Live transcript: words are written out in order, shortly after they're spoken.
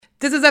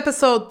This is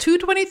episode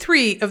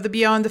 223 of the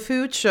Beyond the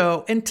Food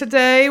Show, and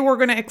today we're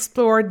going to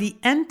explore the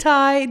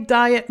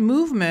anti-diet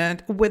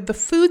movement with the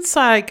Food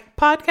Psych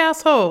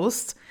podcast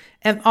host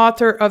and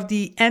author of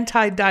the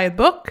anti-diet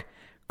book,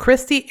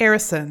 Christy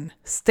Erison.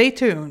 Stay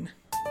tuned.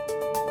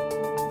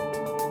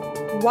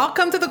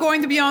 Welcome to the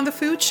Going to Beyond the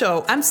Food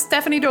Show. I'm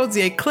Stephanie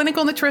Dozier,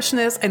 clinical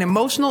nutritionist and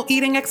emotional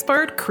eating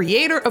expert,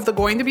 creator of the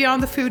Going to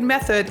Beyond the Food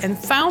method, and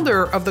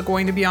founder of the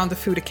Going to Beyond the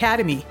Food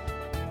Academy.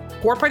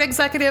 Corporate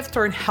executive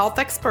turned health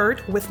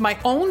expert with my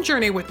own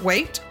journey with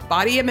weight,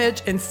 body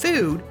image, and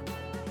food.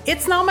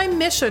 It's now my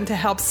mission to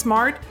help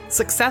smart,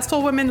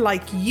 successful women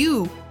like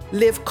you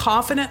live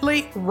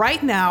confidently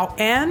right now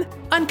and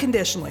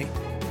unconditionally.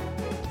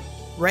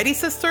 Ready,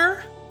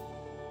 sister?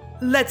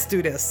 Let's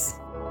do this.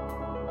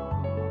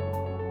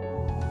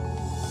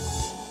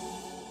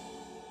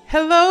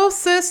 Hello,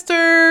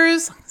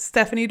 sisters.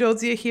 Stephanie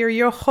Dozier here,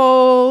 your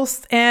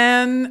host,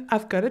 and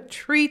I've got a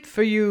treat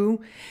for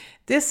you.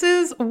 This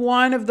is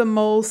one of the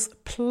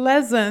most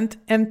pleasant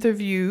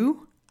interviews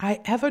I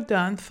ever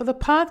done for the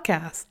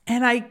podcast,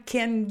 and I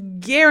can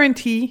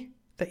guarantee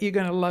that you're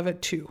going to love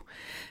it too.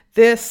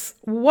 This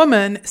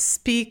woman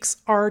speaks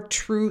our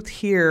truth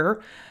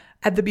here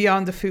at the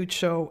Beyond the Food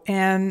Show,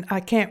 and I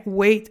can't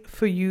wait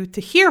for you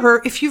to hear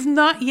her. If you've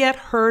not yet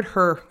heard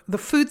her, the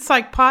Food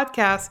Psych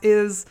podcast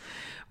is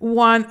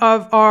one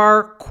of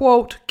our,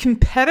 quote,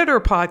 competitor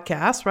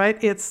podcasts,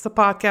 right? It's the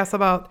podcast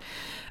about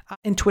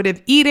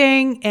intuitive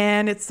eating,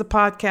 and it's the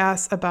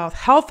podcast about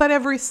health at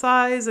every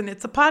size, and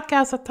it's a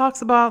podcast that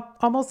talks about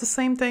almost the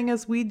same thing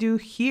as we do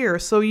here.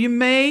 So you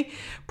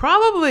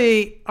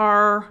probably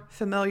are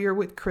familiar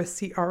with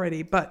Christy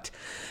already, but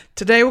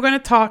today we're going to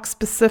talk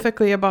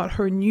specifically about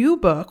her new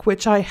book,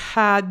 which I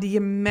had the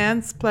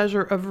immense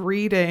pleasure of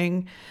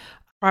reading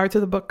prior to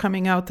the book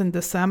coming out in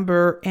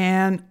December,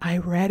 and I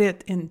read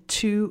it in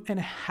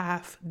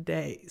 2.5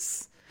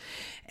 days.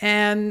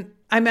 And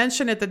I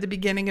mentioned it at the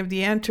beginning of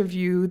the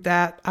interview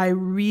that I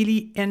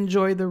really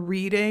enjoy the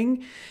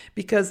reading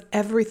because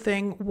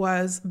everything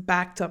was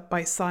backed up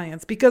by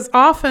science. Because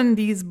often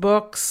these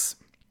books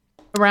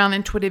around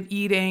intuitive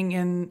eating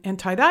and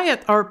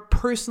anti-diet are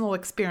personal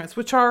experience,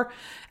 which are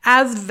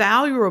as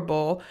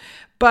valuable.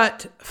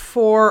 But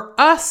for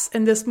us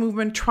in this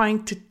movement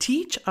trying to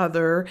teach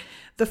others,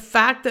 the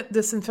fact that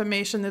this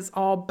information is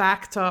all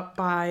backed up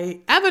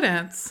by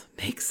evidence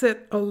makes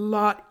it a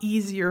lot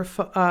easier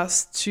for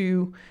us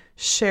to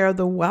share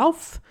the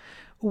wealth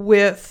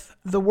with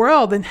the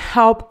world and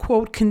help,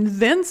 quote,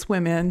 convince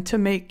women to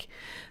make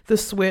the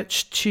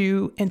switch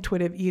to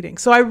intuitive eating.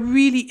 So I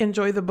really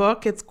enjoy the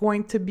book. It's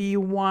going to be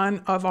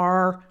one of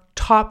our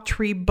top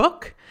 3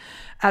 book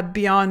at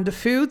Beyond the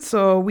Food.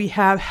 So we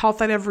have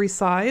Health at Every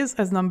Size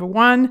as number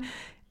 1,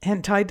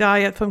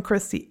 Anti-Diet from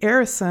Christy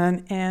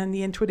Erison, and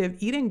the Intuitive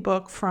Eating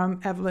book from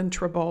Evelyn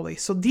Tribole.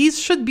 So these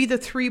should be the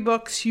 3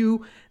 books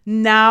you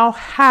now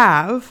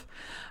have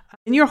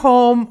in your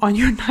home, on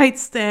your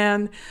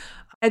nightstand,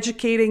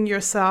 educating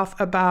yourself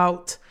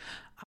about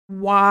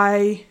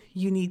why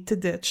you need to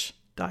ditch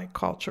diet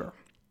culture.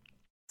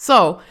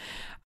 So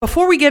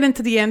before we get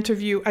into the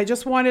interview, I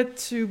just wanted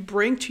to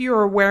bring to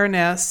your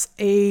awareness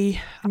a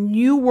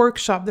new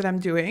workshop that I'm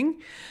doing,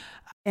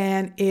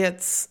 and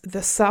it's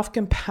the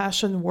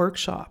Self-Compassion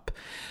Workshop.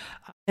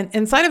 And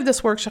inside of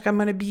this workshop, I'm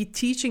going to be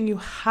teaching you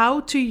how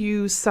to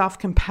use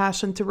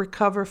self-compassion to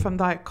recover from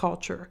diet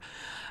culture.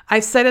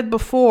 I've said it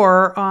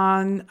before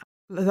on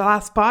the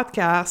last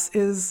podcast,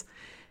 is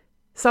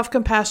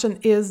self-compassion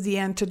is the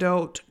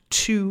antidote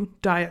to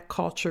diet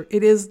culture.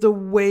 It is the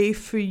way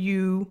for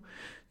you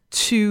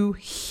to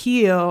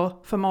heal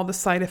from all the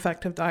side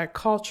effects of diet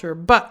culture.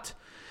 But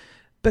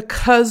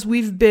because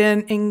we've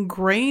been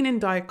ingrained in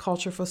diet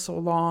culture for so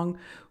long,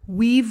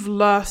 we've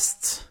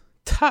lost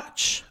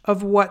touch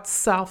of what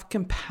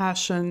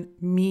self-compassion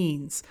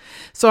means.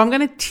 So I'm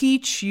going to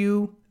teach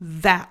you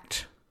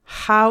that,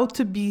 how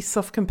to be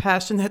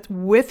self-compassionate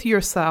with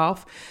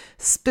yourself,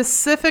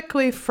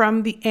 specifically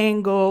from the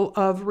angle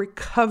of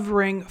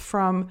recovering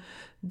from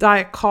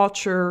diet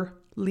culture,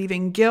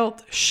 leaving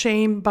guilt,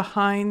 shame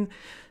behind,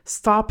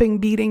 stopping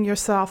beating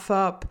yourself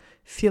up,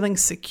 feeling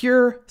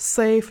secure,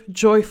 safe,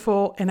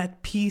 joyful, and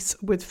at peace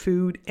with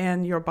food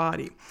and your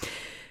body.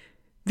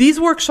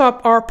 These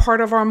workshops are part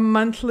of our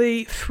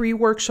monthly free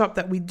workshop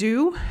that we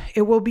do.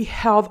 It will be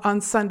held on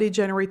Sunday,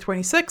 January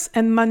 26th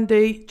and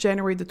Monday,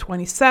 January the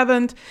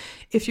 27th.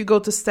 If you go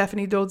to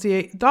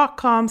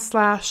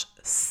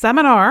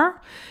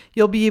stephaniedozier.com/seminar,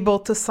 you'll be able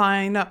to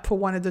sign up for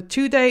one of the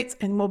 2 dates,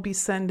 and we'll be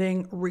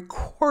sending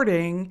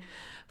recording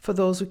for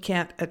those who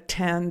can't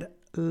attend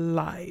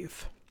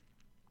live.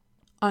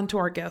 On to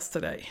our guest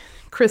today,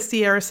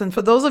 Christy Erison.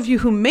 For those of you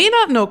who may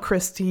not know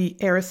Christy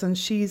Erison,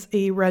 she's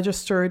a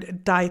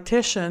registered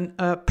dietitian,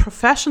 a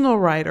professional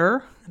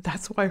writer.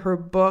 That's why her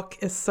book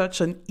is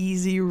such an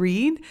easy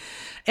read.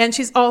 And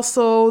she's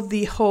also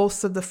the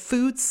host of the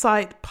Food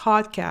Psych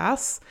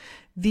podcast,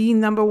 the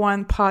number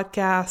 1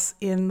 podcast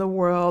in the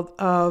world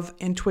of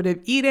intuitive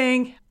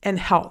eating and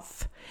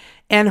health.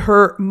 And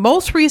her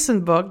most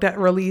recent book that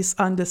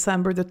released on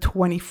December the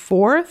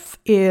 24th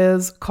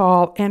is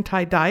called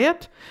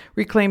Anti-Diet: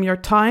 Reclaim Your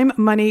Time,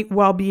 Money,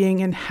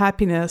 Well-Being, and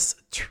Happiness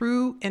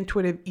Through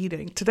Intuitive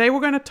Eating. Today,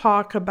 we're going to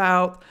talk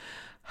about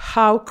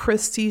how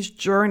Christy's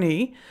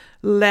journey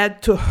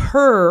led to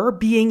her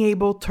being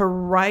able to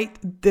write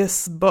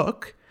this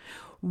book,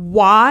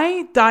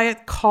 why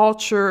diet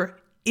culture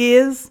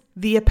is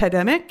the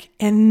epidemic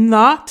and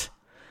not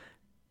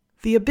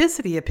the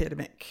obesity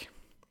epidemic,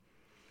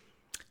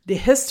 the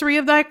history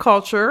of diet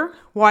culture,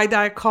 why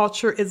diet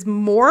culture is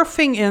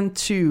morphing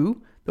into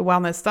the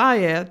wellness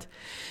diet,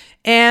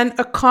 and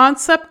a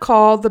concept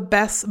called the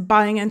best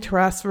buying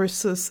interest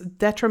versus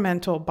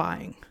detrimental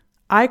buying.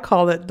 I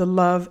call it the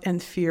love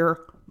and fear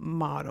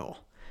model.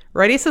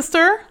 Ready,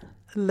 sister?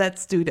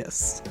 Let's do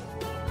this.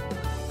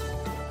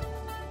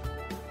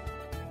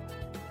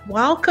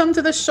 Welcome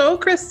to the show,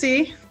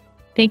 Christy.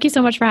 Thank you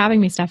so much for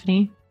having me,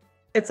 Stephanie.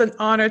 It's an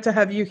honor to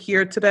have you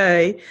here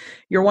today.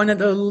 You're one of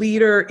the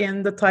leader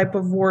in the type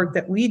of work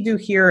that we do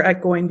here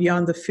at Going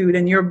Beyond the Food,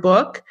 and your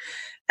book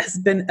has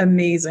been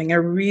amazing. I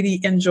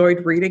really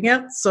enjoyed reading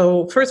it.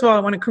 So first of all,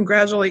 I want to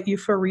congratulate you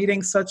for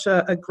reading such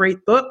a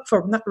great book,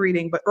 for not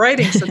reading, but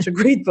writing such a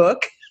great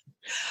book,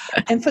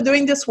 and for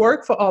doing this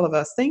work for all of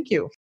us. Thank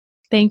you.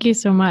 Thank you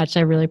so much. I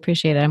really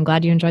appreciate it. I'm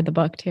glad you enjoyed the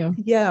book too.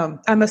 Yeah,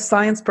 I'm a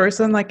science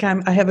person.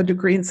 I have a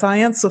degree in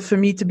science. So for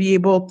me to be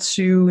able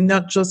to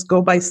not just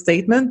go by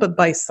statement, but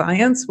by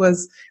science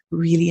was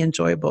really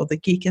enjoyable. The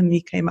geek in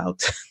me came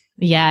out.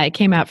 Yeah, it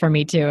came out for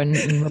me too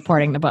in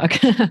reporting the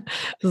book. It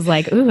was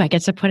like, ooh, I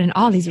get to put in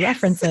all these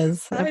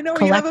references. I know,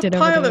 you have a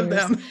pile of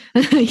them.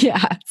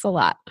 Yeah, it's a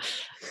lot.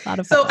 A lot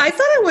of fun. So I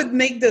thought I would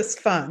make this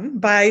fun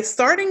by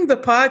starting the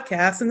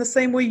podcast in the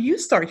same way you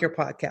start your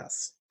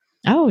podcast.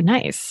 Oh,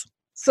 nice.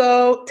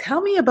 So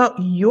tell me about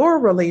your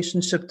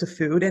relationship to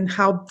food and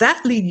how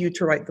that led you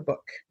to write the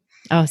book.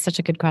 Oh, such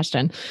a good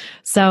question.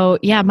 So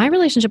yeah, my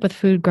relationship with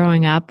food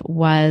growing up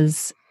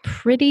was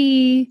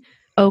pretty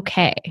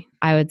okay,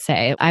 I would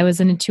say. I was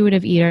an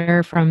intuitive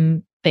eater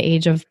from the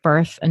age of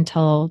birth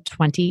until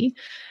 20.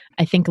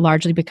 I think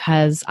largely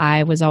because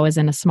I was always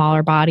in a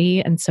smaller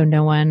body. And so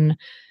no one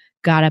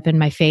got up in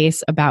my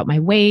face about my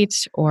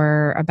weight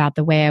or about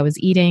the way I was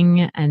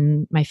eating.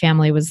 And my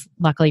family was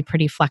luckily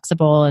pretty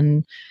flexible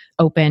and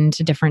open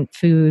to different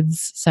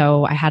foods.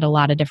 So I had a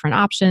lot of different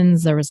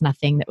options. There was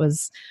nothing that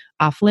was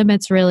off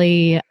limits,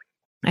 really.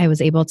 I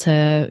was able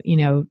to,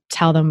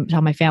 tell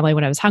my family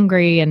when I was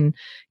hungry and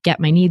get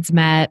my needs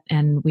met.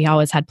 And we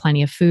always had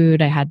plenty of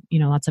food. I had,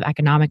 lots of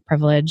economic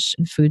privilege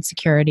and food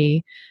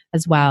security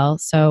as well.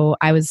 So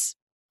I was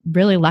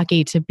really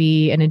lucky to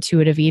be an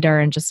intuitive eater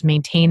and just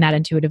maintain that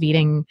intuitive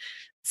eating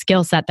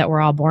skill set that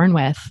we're all born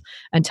with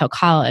until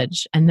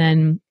college. And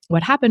then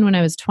what happened when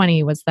I was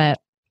 20 was that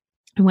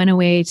I went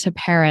away to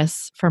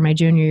Paris for my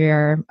junior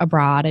year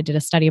abroad. I did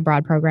a study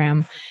abroad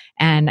program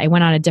and I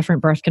went on a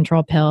different birth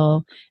control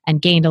pill and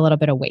gained a little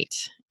bit of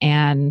weight.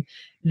 And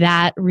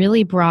that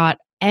really brought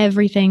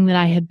everything that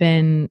I had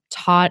been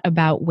taught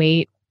about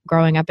weight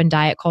growing up in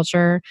diet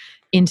culture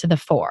into the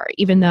fore,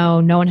 even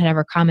though no one had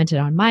ever commented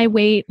on my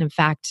weight. And in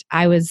fact,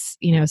 I was,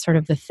 sort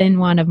of the thin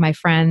one of my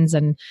friends.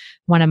 And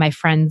one of my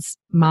friends'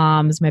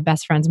 moms, my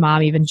best friend's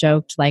mom, even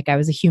joked like I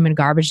was a human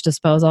garbage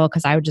disposal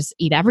because I would just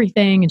eat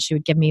everything. And she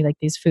would give me like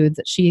these foods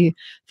that she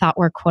thought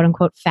were quote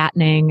unquote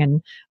fattening.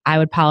 And I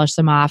would polish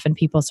them off. And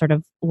people sort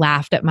of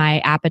laughed at my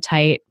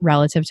appetite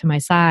relative to my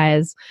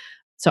size.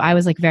 So I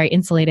was like very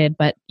insulated.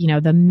 But,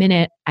 the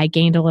minute I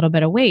gained a little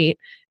bit of weight,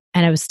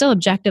 and I was still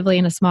objectively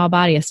in a small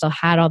body, I still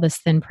had all this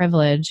thin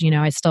privilege.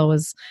 I still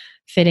was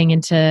fitting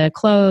into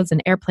clothes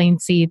and airplane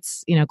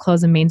seats,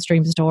 clothes in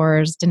mainstream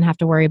stores, didn't have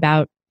to worry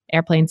about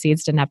airplane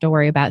seats, didn't have to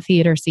worry about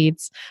theater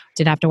seats,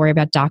 didn't have to worry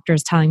about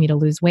doctors telling me to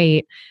lose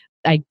weight.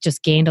 I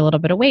just gained a little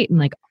bit of weight, and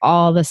like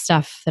all the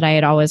stuff that I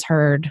had always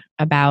heard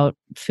about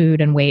food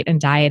and weight and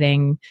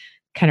dieting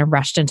kind of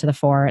rushed into the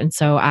fore. And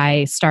so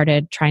I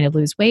started trying to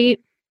lose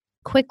weight,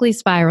 quickly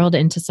spiraled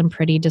into some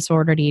pretty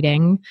disordered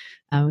eating.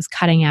 I was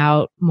cutting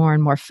out more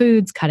and more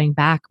foods, cutting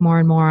back more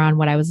and more on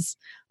what I was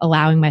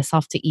allowing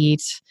myself to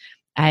eat.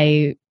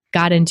 I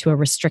got into a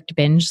restrict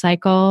binge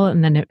cycle,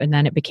 and then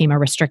it became a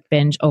restrict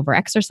binge over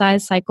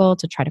exercise cycle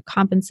to try to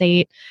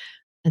compensate.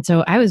 And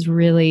so I was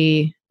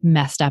really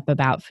messed up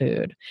about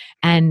food.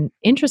 And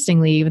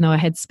interestingly, even though I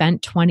had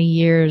spent 20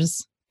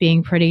 years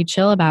being pretty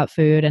chill about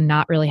food and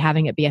not really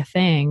having it be a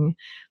thing,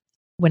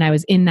 when I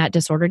was in that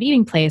disordered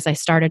eating place, I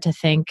started to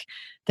think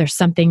there's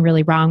something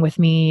really wrong with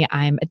me.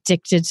 I'm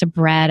addicted to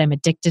bread. I'm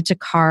addicted to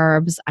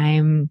carbs.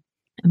 I'm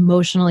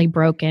emotionally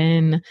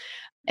broken.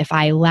 If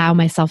I allow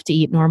myself to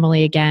eat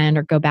normally again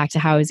or go back to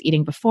how I was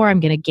eating before, I'm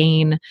going to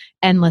gain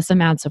endless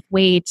amounts of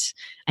weight.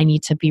 I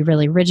need to be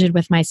really rigid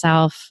with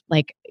myself.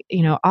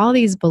 All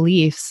these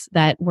beliefs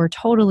that were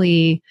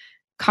totally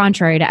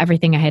contrary to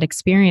everything I had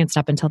experienced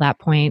up until that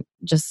point,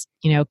 just,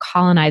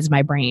 colonized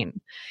my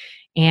brain.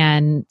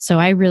 And so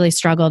I really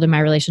struggled in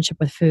my relationship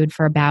with food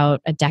for about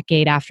a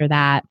decade after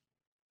that,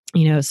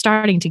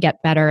 starting to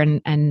get better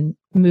and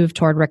move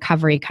toward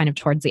recovery kind of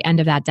towards the end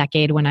of that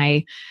decade when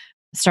I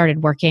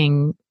started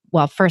working.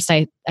 Well, first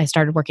I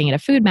started working at a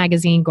food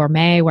magazine,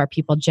 Gourmet, where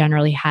people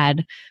generally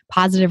had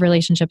positive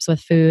relationships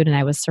with food. And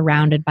I was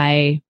surrounded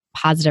by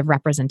positive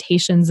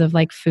representations of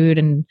like food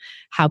and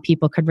how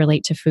people could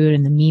relate to food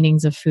and the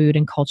meanings of food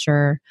and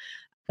culture.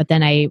 But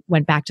then I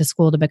went back to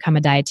school to become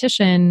a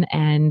dietitian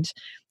and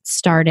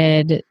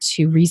started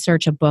to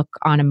research a book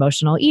on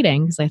emotional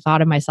eating because I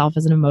thought of myself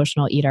as an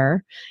emotional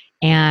eater.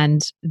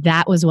 And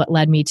that was what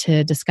led me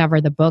to discover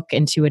the book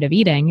Intuitive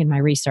Eating in my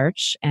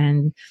research,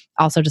 and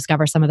also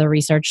discover some of the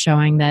research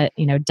showing that,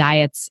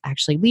 diets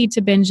actually lead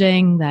to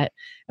binging, that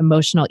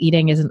emotional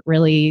eating isn't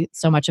really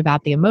so much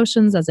about the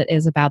emotions as it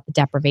is about the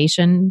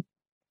deprivation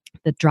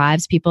that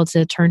drives people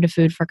to turn to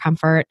food for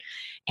comfort.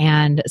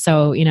 And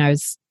so, I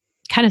was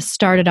kind of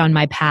started on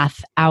my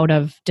path out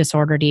of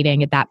disordered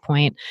eating at that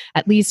point.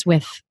 At least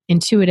with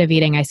intuitive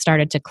eating, I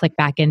started to click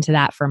back into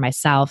that for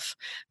myself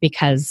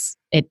because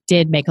it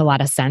did make a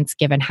lot of sense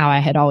given how I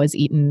had always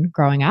eaten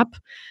growing up.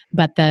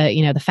 But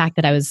the fact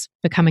that I was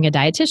becoming a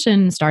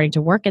dietitian, starting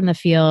to work in the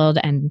field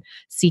and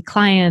see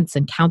clients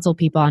and counsel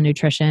people on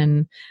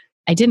nutrition,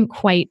 I didn't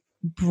quite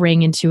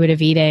bring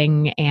intuitive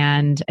eating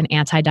and an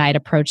anti-diet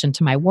approach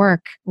into my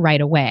work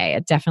right away.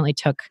 It definitely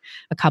took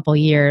a couple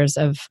years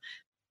of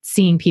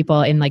seeing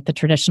people in like the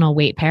traditional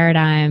weight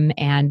paradigm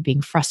and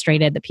being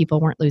frustrated that people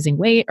weren't losing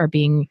weight, or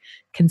being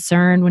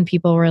concerned when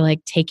people were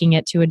like taking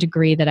it to a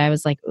degree that I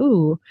was like,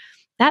 ooh,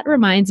 that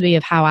reminds me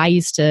of how I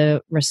used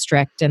to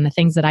restrict and the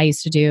things that I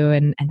used to do.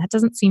 And that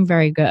doesn't seem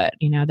very good.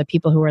 The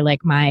people who were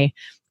like my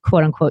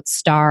quote unquote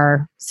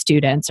star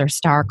students or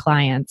star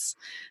clients,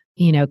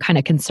 kind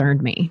of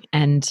concerned me.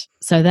 And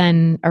so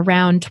then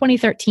around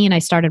 2013, I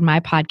started my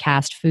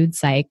podcast, Food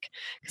Psych,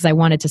 because I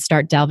wanted to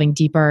start delving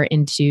deeper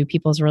into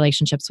people's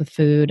relationships with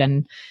food,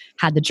 and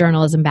had the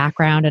journalism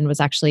background and was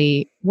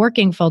actually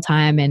working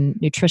full-time in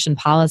nutrition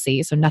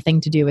policy. So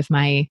nothing to do with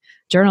my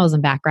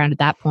journalism background at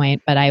that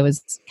point, but I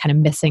was kind of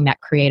missing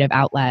that creative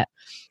outlet.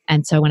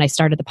 And so when I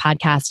started the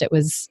podcast, it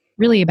was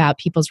really about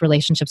people's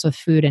relationships with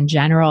food in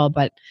general,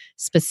 but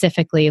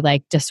specifically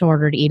like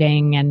disordered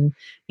eating and,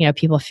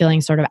 people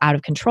feeling sort of out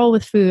of control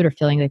with food or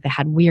feeling like they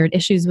had weird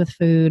issues with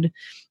food.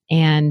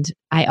 And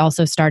I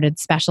also started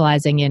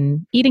specializing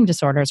in eating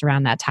disorders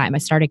around that time. I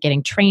started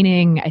getting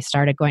training. I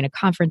started going to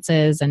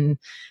conferences and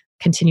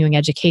continuing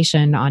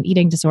education on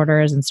eating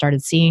disorders, and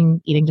started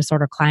seeing eating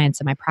disorder clients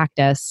in my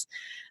practice.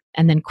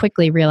 And then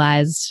quickly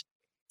realized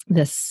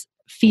this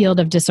field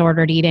of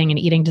disordered eating and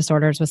eating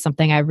disorders was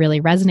something I really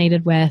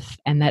resonated with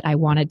and that I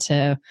wanted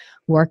to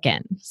work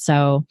in.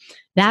 So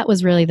that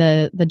was really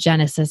the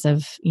genesis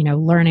of,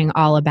 learning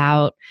all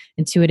about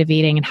intuitive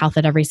eating and health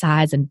at every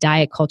size and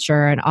diet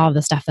culture and all of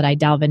the stuff that I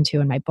delve into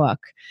in my book.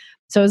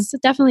 So it's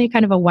definitely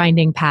kind of a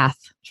winding path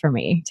for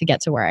me to get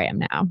to where I am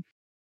now.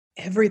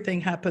 Everything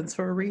happens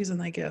for a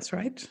reason, I guess,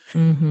 right?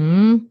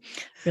 Mm-hmm.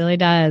 Really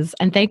does.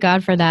 And thank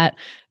God for that,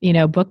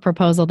 book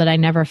proposal that I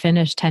never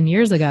finished 10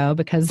 years ago,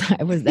 because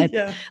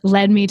that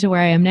led me to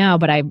where I am now.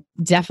 But I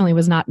definitely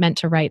was not meant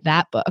to write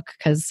that book,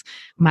 because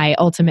my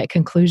ultimate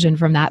conclusion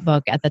from that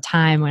book at the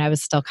time, when I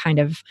was still kind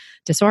of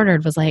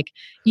disordered, was like,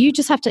 you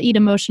just have to eat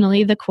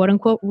emotionally the quote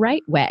unquote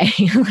right way.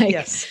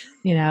 Yes.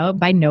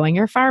 By knowing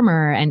your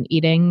farmer and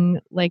eating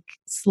like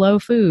slow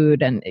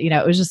food. And,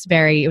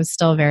 it was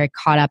still very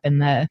caught up in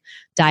the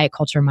diet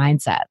culture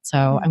mindset.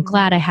 So I'm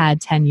glad I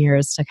had 10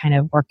 years to kind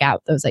of work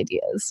out those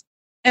ideas.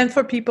 And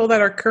for people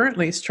that are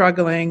currently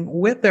struggling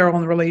with their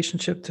own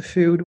relationship to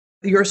food,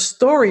 your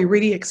story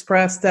really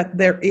expressed that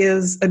there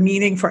is a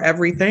meaning for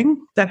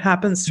everything that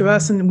happens to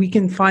us, and we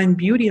can find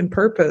beauty and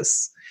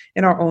purpose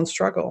in our own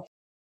struggle.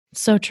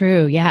 So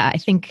true. Yeah. I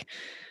think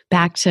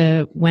back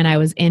to when I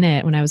was in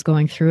it, when I was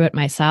going through it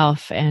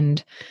myself,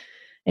 and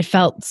it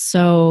felt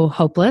so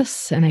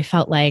hopeless. And I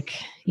felt like,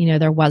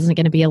 there wasn't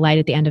going to be a light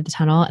at the end of the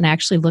tunnel. And I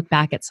actually looked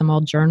back at some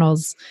old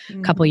journals a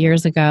couple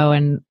years ago.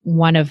 And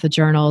one of the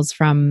journals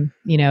from,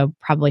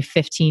 probably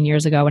 15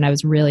 years ago, when I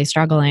was really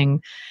struggling,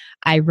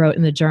 I wrote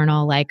in the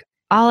journal, like,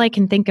 all I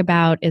can think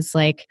about is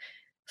like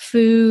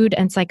food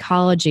and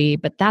psychology,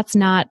 but that's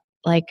not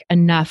like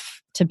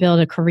enough to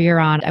build a career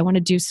on. I want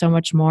to do so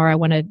much more. I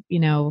want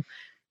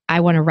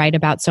to write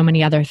about so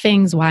many other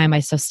things. Why am I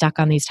so stuck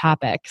on these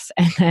topics?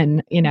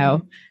 And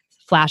then,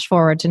 flash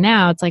forward to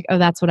now, it's like, oh,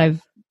 that's what I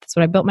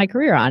built my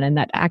career on. And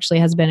that actually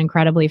has been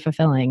incredibly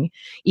fulfilling,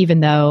 even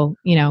though,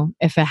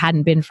 if it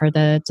hadn't been for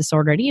the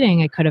disordered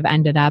eating, I could have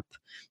ended up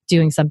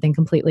doing something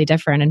completely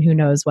different. And who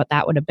knows what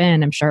that would have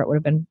been. I'm sure it would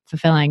have been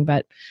fulfilling,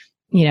 but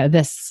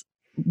this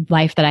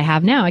life that I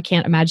have now, I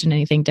can't imagine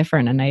anything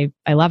different. And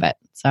I love it.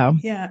 So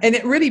yeah. And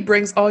it really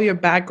brings all your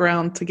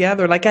background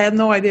together. Like, I had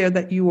no idea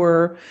that you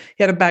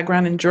had a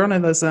background in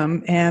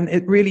journalism, and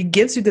it really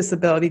gives you this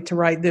ability to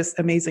write this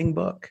amazing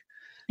book.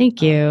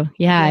 Thank you.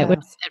 It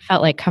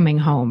felt like coming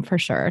home for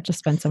sure. Just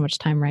spent so much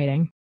time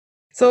writing.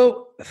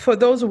 So for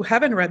those who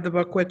haven't read the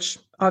book, which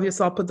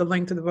obviously I'll put the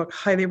link to the book,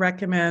 highly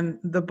recommend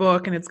the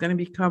book. And it's going to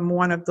become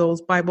one of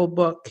those Bible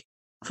book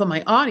for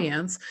my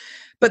audience.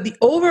 But the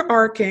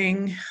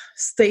overarching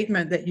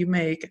statement that you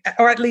make,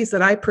 or at least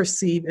that I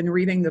perceive in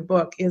reading the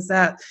book, is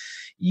that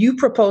you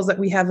propose that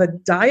we have a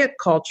diet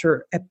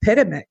culture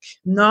epidemic,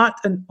 not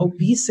an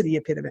obesity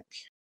epidemic.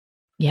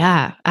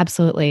 Yeah,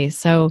 absolutely.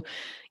 So,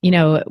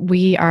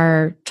 we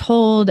are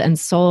told and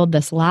sold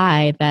this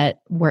lie that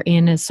we're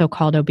in a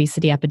so-called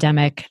obesity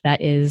epidemic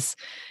that is,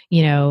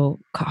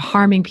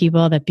 harming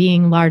people, that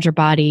being larger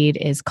bodied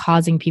is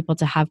causing people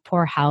to have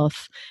poor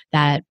health,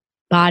 that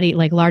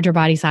larger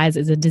body size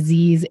is a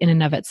disease in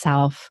and of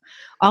itself.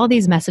 All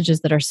these messages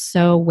that are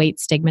so weight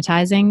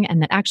stigmatizing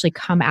and that actually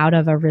come out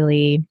of a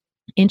really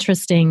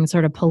interesting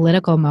sort of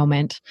political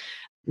moment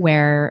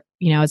where,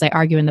 as I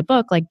argue in the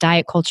book, like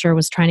diet culture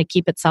was trying to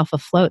keep itself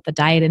afloat. The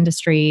diet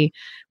industry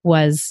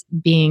was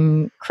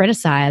being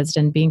criticized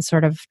and being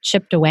sort of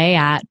chipped away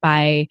at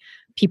by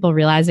people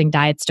realizing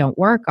diets don't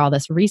work. All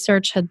this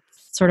research had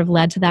sort of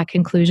led to that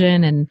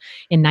conclusion. And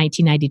in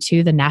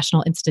 1992, the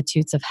National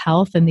Institutes of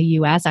Health in the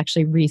US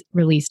actually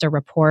released a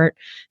report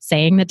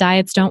saying that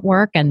diets don't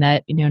work and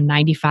that,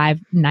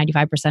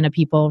 95% of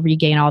people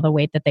regain all the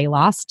weight that they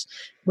lost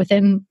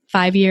within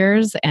 5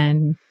 years.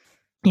 And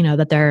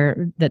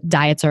that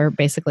diets are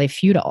basically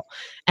futile.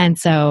 And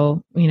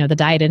so, the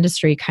diet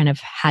industry kind of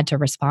had to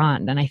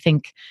respond. And I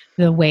think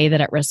the way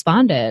that it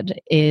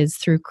responded is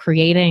through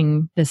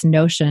creating this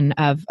notion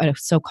of a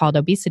so-called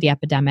obesity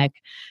epidemic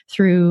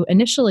through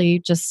initially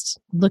just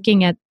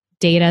looking at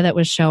data that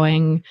was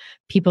showing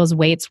people's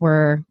weights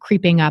were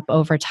creeping up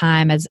over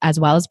time as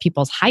well as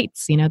people's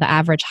heights. The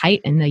average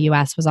height in the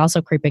US was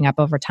also creeping up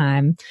over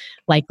time,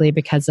 likely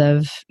because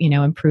of,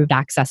 improved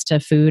access to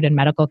food and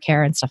medical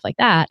care and stuff like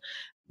that.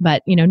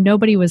 But,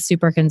 nobody was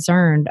super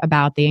concerned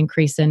about the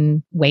increase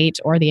in weight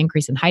or the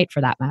increase in height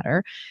for that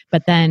matter.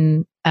 But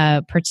then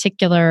a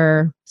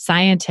particular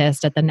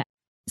scientist at the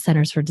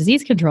Centers for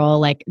Disease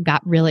Control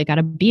got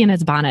a bee in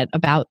his bonnet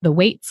about the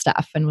weight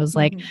stuff and was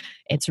like,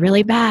 it's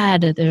really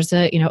bad. There's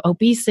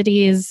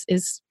obesity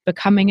is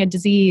becoming a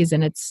disease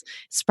and it's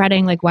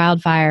spreading like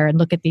wildfire. And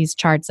look at these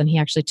charts. And he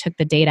actually took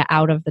the data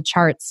out of the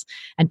charts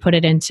and put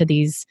it into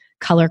these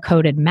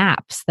color-coded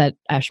maps that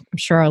I'm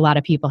sure a lot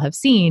of people have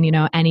seen.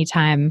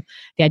 Anytime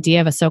the idea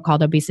of a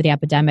so-called obesity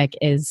epidemic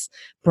is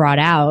brought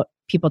out,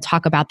 people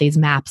talk about these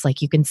maps,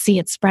 like you can see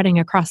it spreading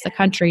across the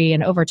country.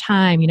 And over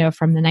time,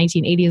 from the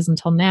 1980s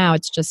until now,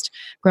 it's just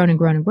grown and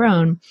grown and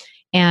grown.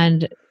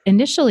 And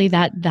initially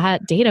that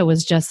data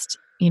was just,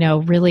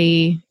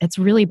 it's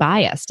really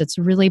biased. It's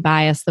really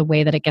biased the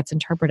way that it gets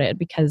interpreted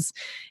because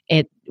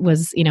it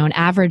was, an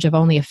average of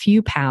only a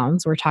few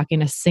pounds. We're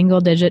talking a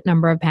single digit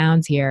number of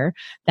pounds here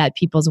that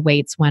people's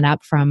weights went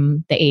up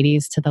from the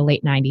 80s to the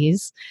late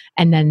 90s.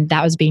 And then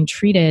that was being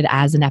treated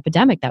as an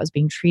epidemic, that was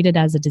being treated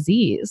as a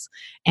disease.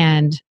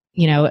 And,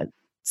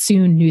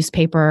 soon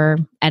newspaper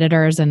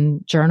editors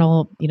and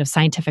journal,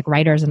 scientific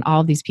writers and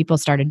all of these people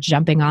started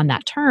jumping on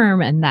that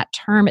term, and that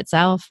term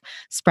itself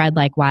spread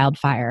like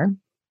wildfire.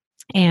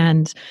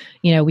 And,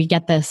 we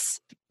get this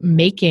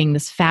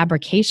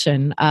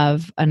fabrication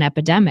of an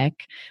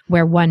epidemic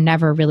where one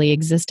never really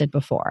existed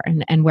before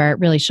and where it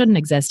really shouldn't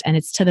exist. And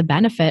it's to the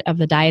benefit of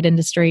the diet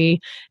industry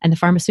and the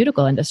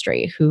pharmaceutical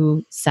industry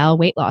who sell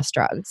weight loss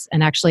drugs.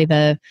 And actually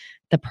the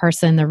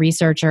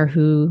researcher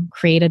who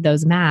created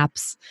those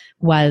maps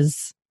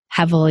was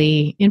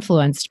heavily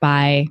influenced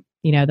by,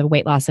 the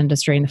weight loss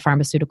industry and the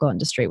pharmaceutical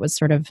industry, was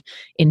sort of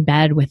in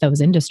bed with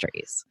those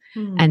industries.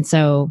 And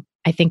so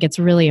I think it's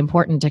really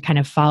important to kind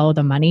of follow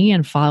the money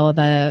and follow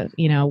the,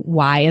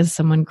 why is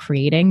someone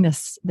creating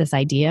this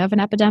idea of an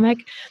epidemic?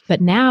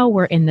 But now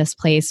we're in this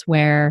place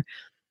where,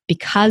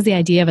 because the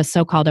idea of a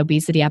so-called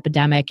obesity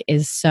epidemic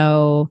is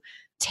so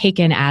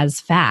taken as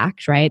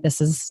fact, right?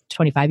 This is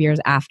 25 years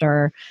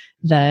after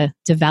the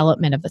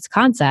development of this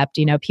concept.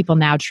 People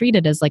now treat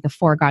it as like a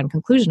foregone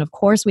conclusion. Of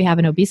course, we have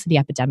an obesity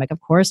epidemic.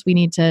 Of course, we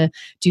need to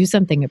do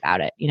something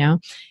about it,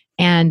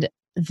 And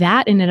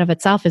that in and of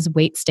itself is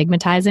weight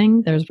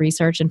stigmatizing. There's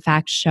research, in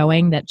fact,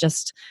 showing that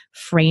just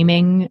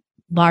framing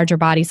larger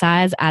body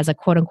size as a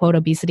quote unquote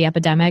obesity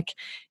epidemic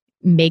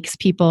makes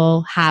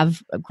people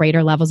have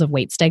greater levels of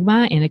weight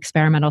stigma in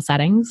experimental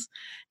settings.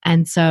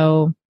 And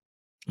so,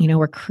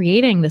 we're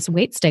creating this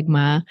weight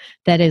stigma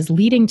that is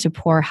leading to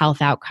poor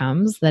health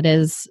outcomes, that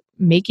is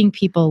making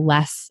people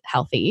less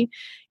healthy.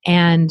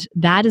 And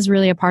that is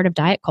really a part of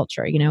diet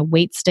culture.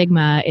 Weight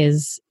stigma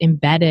is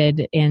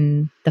embedded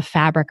in the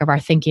fabric of our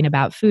thinking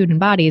about food and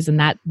bodies. And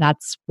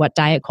that's what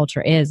diet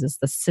culture is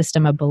the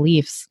system of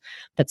beliefs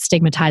that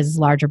stigmatizes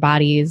larger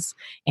bodies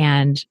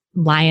and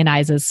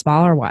lionizes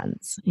smaller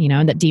ones,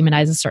 and that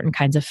demonizes certain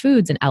kinds of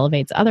foods and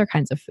elevates other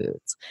kinds of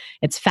foods.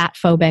 It's fat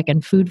phobic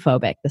and food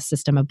phobic, the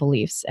system of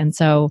beliefs. And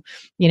so,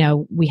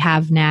 we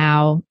have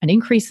now an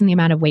increase in the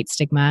amount of weight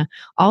stigma,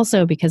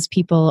 also because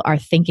people are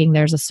thinking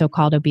there's a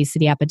so-called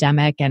obesity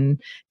epidemic and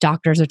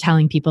doctors are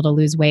telling people to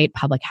lose weight,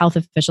 public health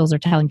officials are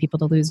telling people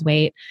to lose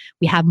weight.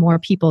 We have more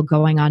people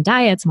going on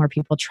diets, more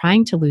people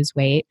trying to lose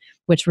weight,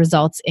 which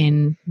results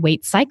in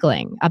weight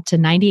cycling. Up to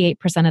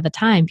 98% of the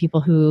time,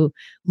 people who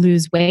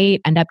lose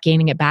weight end up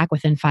gaining it back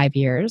within 5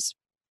 years.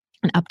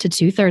 And up to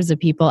 2/3 of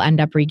people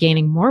end up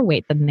regaining more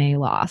weight than they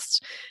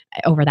lost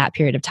over that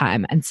period of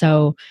time. And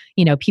so,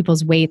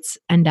 people's weights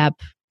end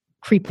up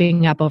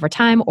creeping up over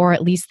time, or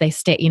at least they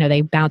stay,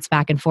 they bounce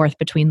back and forth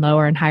between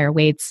lower and higher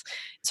weights,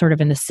 sort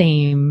of in the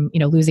same,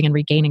 losing and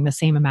regaining the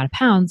same amount of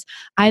pounds.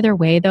 Either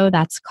way, though,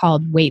 that's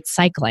called weight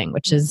cycling,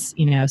 which is,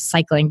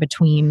 cycling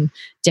between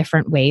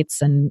different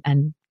weights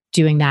and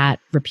doing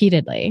that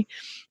repeatedly.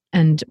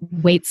 And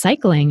weight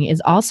cycling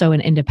is also an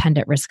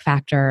independent risk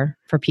factor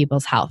for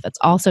people's health. It's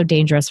also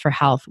dangerous for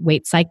health.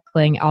 Weight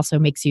cycling also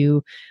makes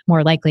you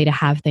more likely to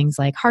have things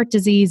like heart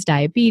disease,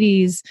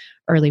 diabetes,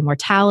 early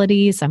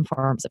mortality, some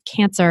forms of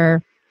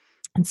cancer.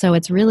 And so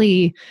it's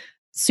really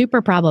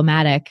super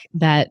problematic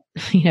that,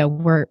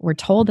 we're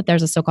told that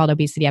there's a so-called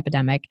obesity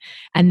epidemic,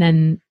 and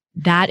then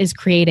that is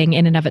creating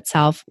in and of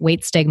itself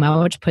weight stigma,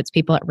 which puts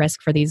people at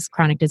risk for these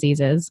chronic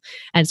diseases.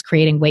 And it's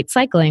creating weight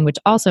cycling, which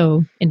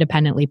also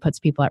independently puts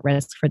people at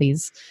risk for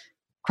these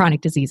chronic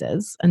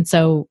diseases. And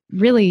so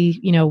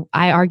really,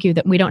 I argue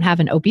that we don't have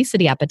an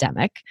obesity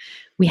epidemic.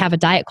 We have a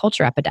diet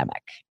culture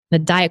epidemic. The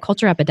diet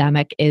culture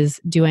epidemic is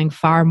doing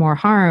far more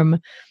harm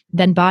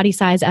than body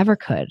size ever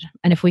could.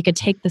 And if we could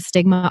take the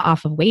stigma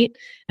off of weight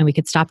and we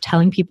could stop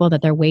telling people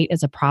that their weight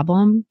is a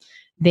problem,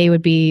 they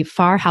would be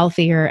far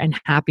healthier and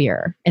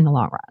happier in the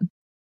long run.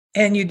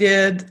 And you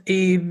did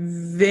a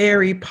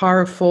very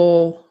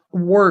powerful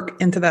work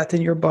into that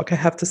in your book, I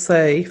have to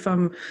say,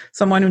 from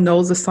someone who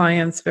knows the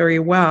science very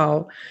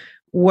well.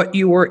 What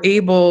you were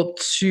able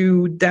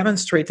to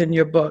demonstrate in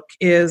your book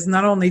is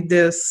not only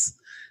this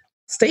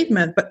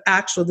statement, but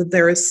actually that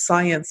there is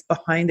science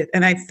behind it.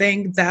 And I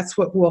think that's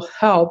what will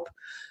help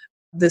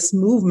this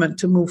movement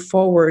to move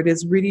forward,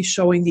 is really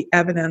showing the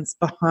evidence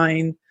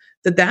behind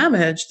the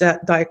damage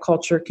that diet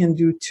culture can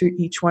do to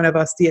each one of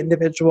us, the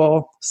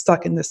individual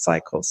stuck in this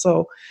cycle.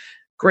 So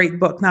great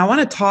book. Now I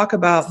want to talk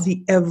about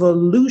the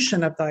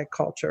evolution of diet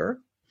culture,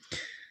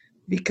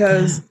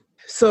 because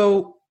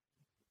so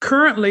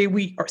currently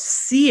we are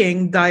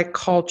seeing diet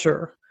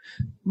culture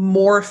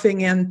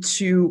morphing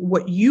into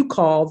what you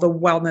call the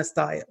wellness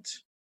diet.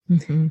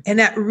 Mm-hmm. And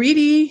that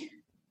really,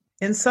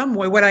 in some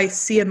way, what I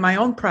see in my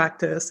own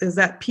practice is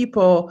that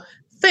people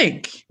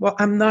think, well,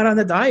 I'm not on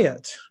a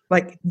diet.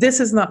 Like, this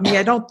is not me.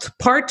 I don't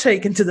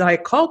partake into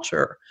diet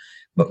culture,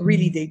 but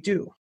really they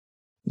do.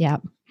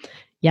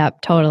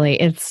 Yep,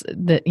 totally. It's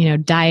the,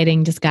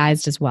 dieting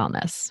disguised as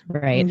wellness,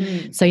 right?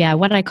 Mm-hmm. So yeah,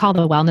 what I call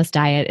the wellness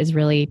diet is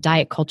really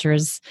diet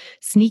culture's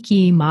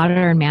sneaky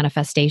modern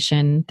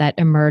manifestation that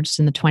emerged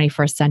in the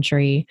 21st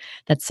century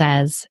that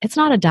says, it's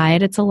not a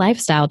diet, it's a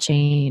lifestyle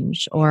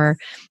change, or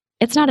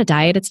it's not a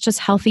diet, it's just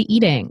healthy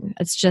eating.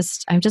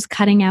 I'm just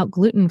cutting out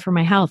gluten for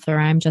my health, or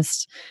I'm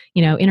just,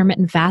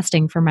 intermittent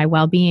fasting for my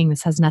well-being.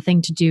 This has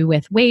nothing to do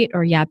with weight,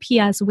 or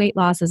P.S. weight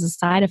loss is a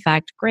side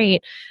effect.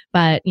 Great.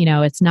 But,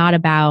 it's not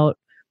about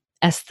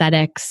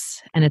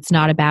aesthetics, and it's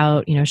not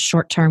about,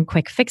 short-term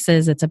quick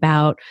fixes. It's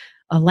about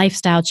a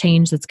lifestyle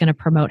change that's going to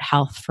promote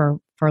health for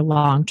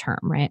long-term,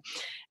 right?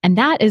 And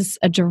that is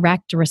a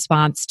direct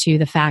response to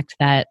the fact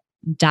that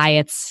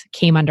diets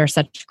came under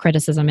such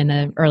criticism in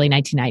the early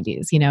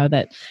 1990s,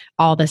 that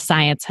all the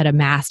science had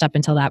amassed up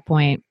until that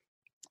point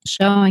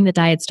showing that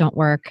diets don't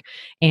work.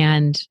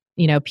 And,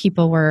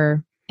 people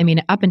were,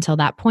 up until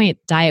that point,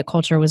 diet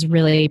culture was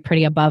really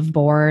pretty above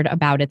board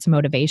about its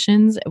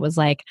motivations. It was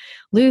like,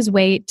 lose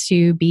weight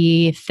to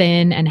be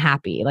thin and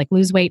happy, like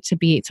lose weight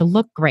to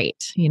look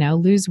great,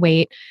 lose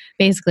weight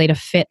basically to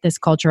fit this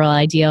cultural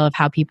ideal of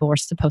how people were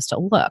supposed to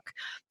look.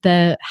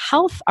 The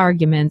health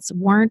arguments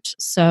weren't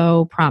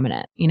so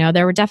prominent.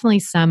 There were definitely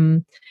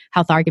some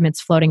health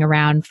arguments floating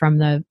around from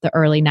the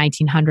early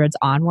 1900s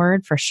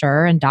onward, for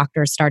sure. And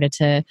doctors started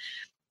to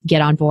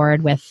get on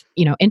board with,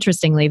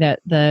 interestingly,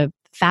 the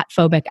fat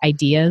phobic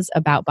ideas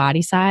about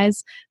body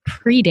size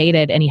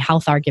predated any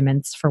health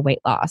arguments for weight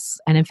loss.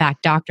 And in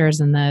fact,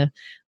 doctors in the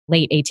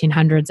late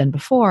 1800s and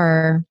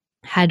before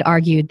had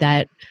argued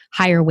that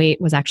higher weight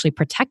was actually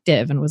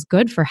protective and was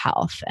good for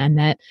health, and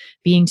that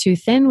being too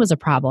thin was a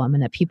problem,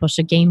 and that people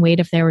should gain weight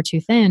if they were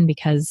too thin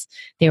because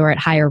they were at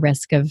higher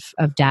risk of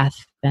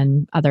death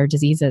and other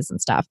diseases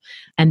and stuff.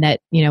 And that,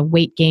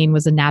 weight gain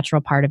was a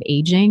natural part of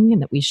aging,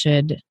 and that we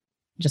should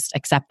just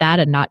accept that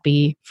and not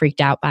be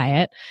freaked out by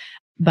it.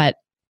 But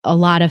a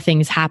lot of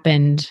things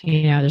happened.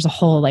 There's a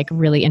whole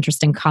really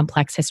interesting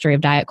complex history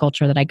of diet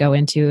culture that I go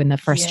into in the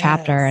first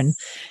chapter.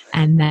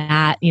 And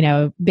that,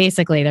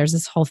 basically there's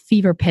this whole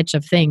fever pitch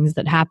of things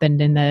that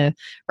happened in the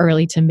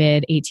early to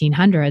mid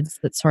 1800s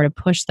that sort of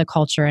pushed the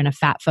culture in a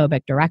fat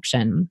phobic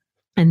direction.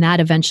 And that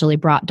eventually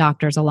brought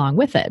doctors along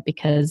with it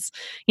because,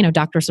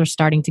 doctors were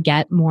starting to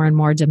get more and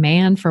more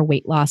demand for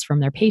weight loss from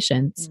their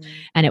patients.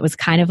 And it was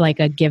kind of like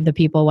a give the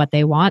people what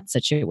they want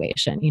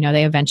situation.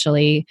 They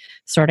eventually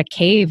sort of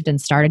caved and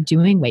started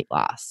doing weight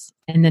loss.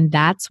 And then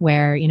that's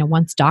where,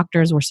 once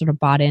doctors were sort of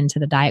bought into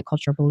the diet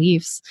culture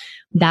beliefs,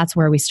 that's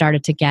where we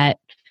started to get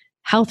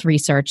health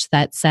research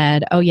that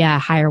said, oh yeah,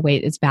 higher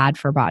weight is bad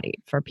for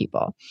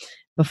people.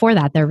 Before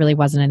that, there really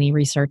wasn't any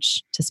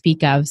research to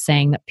speak of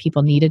saying that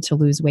people needed to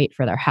lose weight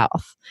for their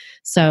health.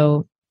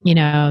 So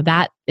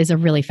that is a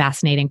really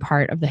fascinating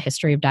part of the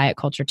history of diet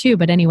culture too.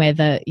 But anyway,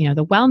 the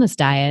wellness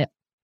diet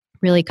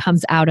really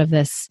comes out of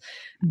this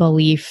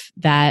belief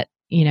that,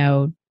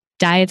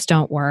 diets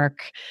don't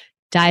work.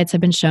 Diets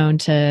have been shown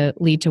to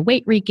lead to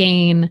weight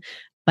regain,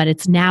 but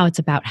it's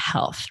about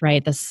health,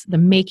 right? The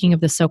making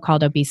of the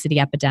so-called obesity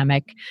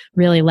epidemic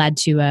really led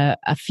to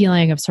a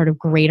feeling of sort of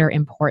greater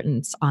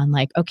importance on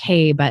like,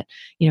 okay, but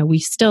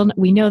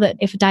we know that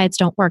if diets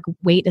don't work,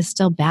 weight is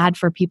still bad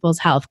for people's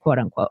health, quote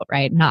unquote,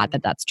 right? Not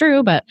that that's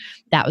true, but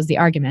that was the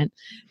argument.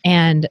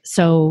 And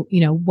so,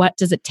 what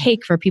does it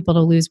take for people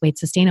to lose weight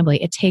sustainably?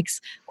 It takes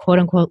quote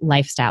unquote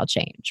lifestyle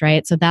change,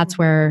 right? So that's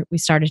where we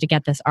started to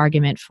get this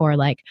argument for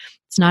like,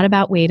 it's not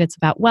about weight, it's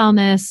about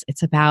wellness.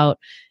 It's about,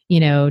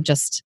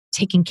 just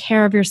taking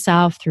care of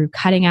yourself through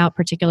cutting out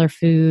particular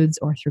foods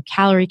or through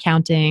calorie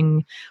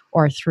counting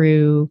or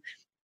through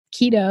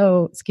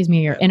keto,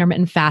 or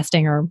intermittent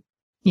fasting or,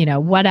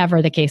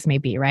 whatever the case may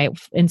be, right?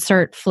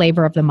 Insert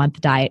flavor of the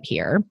month diet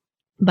here.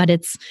 But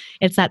it's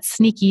that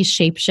sneaky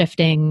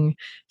shape-shifting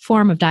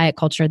form of diet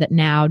culture that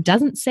now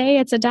doesn't say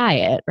it's a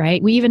diet,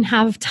 right? We even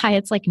have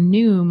diets like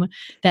Noom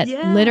that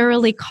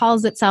literally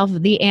calls itself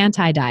the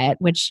anti-diet,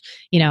 which,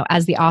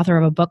 as the author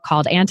of a book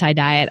called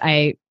Anti-Diet,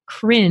 I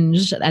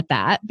cringe at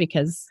that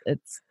because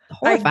it's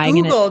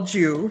horrifying. I Googled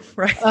you,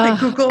 right? I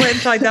Googled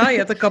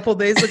anti-diet a couple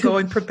days ago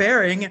in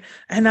preparing,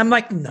 and I'm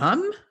like,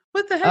 Numb?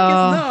 What the heck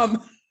is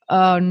Numb?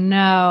 Oh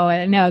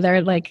no,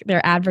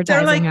 they're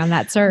advertising on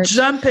that search.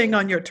 Jumping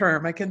on your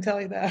term, I can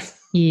tell you that.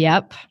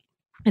 Yep.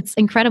 It's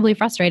incredibly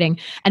frustrating.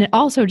 And it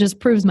also just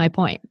proves my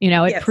point.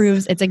 It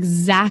proves it's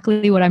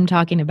exactly what I'm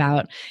talking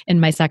about in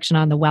my section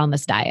on the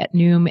wellness diet.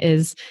 Noom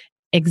is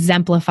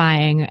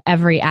exemplifying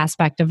every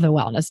aspect of the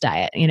wellness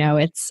diet.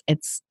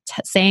 It's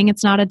saying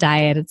it's not a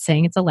diet. It's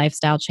saying it's a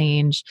lifestyle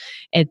change.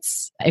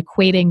 It's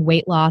equating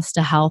weight loss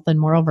to health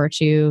and moral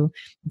virtue.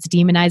 It's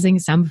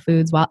demonizing some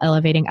foods while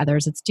elevating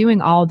others. It's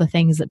doing all the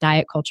things that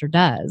diet culture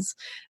does,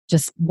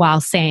 just while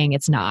saying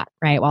it's not,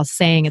 right? While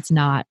saying it's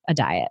not a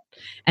diet.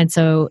 And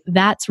so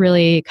that's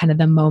really kind of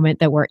the moment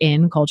that we're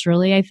in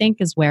culturally, I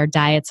think, is where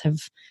diets have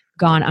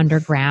gone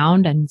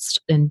underground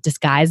and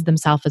disguised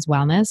themselves as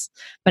wellness.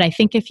 But I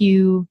think if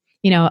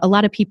a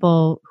lot of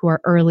people who are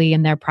early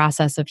in their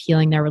process of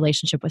healing their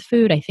relationship with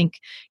food, I think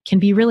can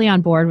be really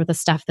on board with the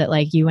stuff that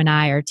like you and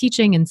I are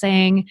teaching and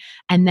saying.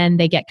 And then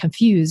they get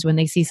confused when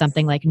they see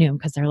something like Noom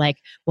because they're like,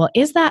 well,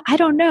 is that? I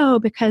don't know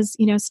because,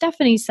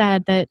 Stephanie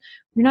said that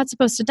you're not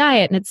supposed to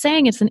diet and it's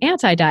saying it's an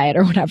anti-diet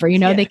or whatever,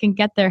 they can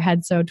get their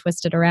head so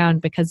twisted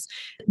around because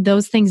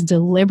those things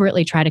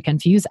deliberately try to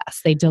confuse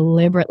us. They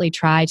deliberately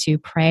try to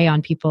prey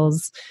on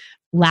people's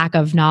lack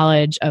of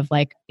knowledge of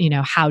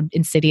how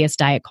insidious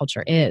diet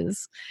culture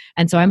is.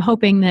 And so I'm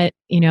hoping that,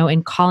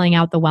 in calling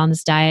out the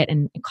wellness diet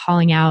and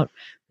calling out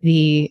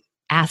the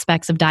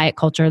aspects of diet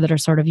culture that are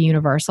sort of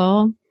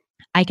universal,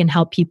 I can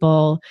help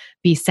people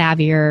be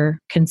savvier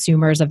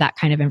consumers of that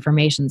kind of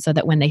information so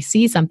that when they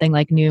see something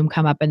like Noom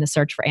come up in the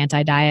search for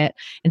anti-diet,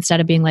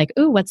 instead of being like,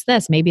 ooh, what's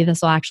this? Maybe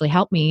this will actually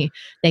help me.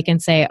 They can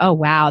say, oh,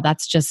 wow,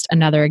 that's just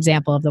another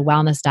example of the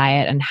wellness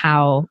diet and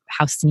how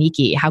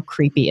sneaky, how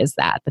creepy is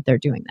that they're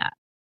doing that.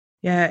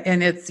 Yeah.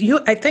 And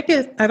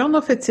I don't know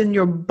if it's in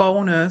your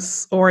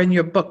bonus or in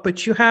your book,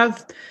 but you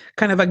have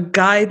kind of a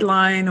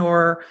guideline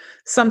or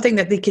something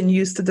that they can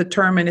use to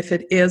determine if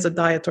it is a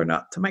diet or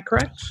not. Am I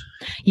correct?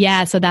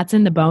 Yeah. So that's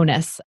in the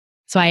bonus.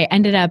 So I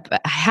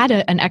had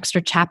an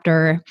extra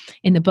chapter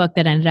in the book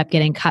that ended up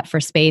getting cut for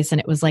space, and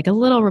it was like a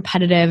little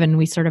repetitive and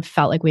we sort of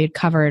felt like we had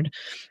covered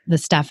the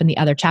stuff in the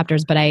other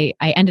chapters, but I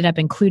ended up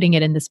including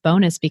it in this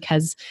bonus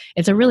because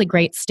it's a really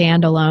great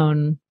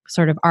standalone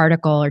sort of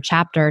article or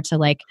chapter to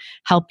like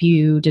help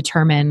you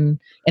determine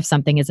if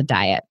something is a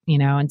diet,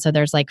 and so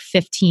there's like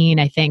 15,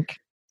 I think,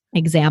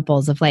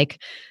 examples of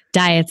like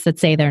diets that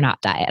say they're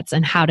not diets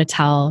and how to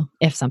tell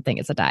if something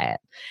is a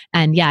diet.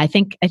 And yeah, I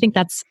think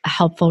that's a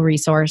helpful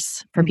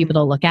resource for people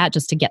to look at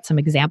just to get some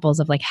examples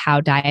of like how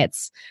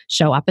diets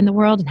show up in the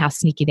world and how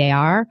sneaky they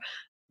are.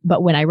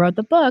 But when I wrote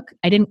the book,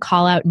 I didn't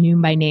call out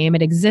Noom by name.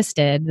 It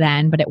existed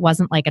then, but it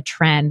wasn't like a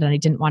trend, and I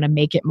didn't want to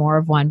make it more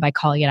of one by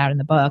calling it out in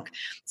the book.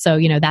 So,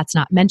 that's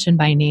not mentioned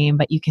by name,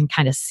 but you can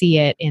kind of see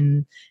it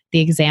in the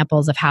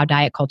examples of how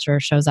diet culture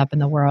shows up in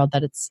the world,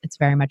 that it's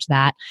very much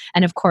that.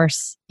 And of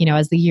course,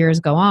 as the years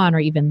go on, or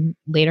even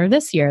later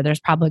this year, there's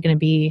probably going to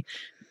be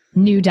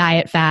new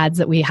diet fads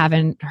that we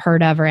haven't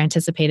heard of or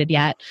anticipated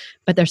yet,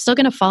 but they're still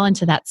going to fall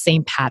into that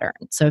same pattern.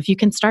 So if you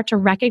can start to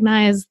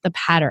recognize the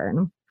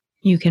pattern,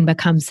 you can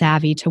become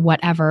savvy to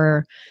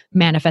whatever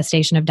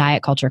manifestation of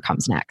diet culture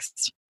comes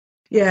next.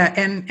 Yeah.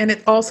 And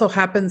it also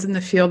happens in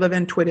the field of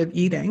intuitive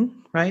eating,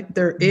 right?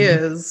 There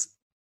is,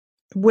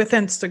 with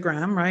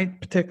Instagram,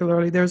 right?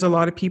 Particularly, there's a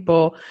lot of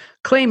people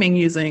claiming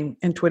using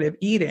intuitive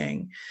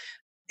eating,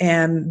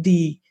 and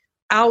the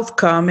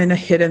outcome in a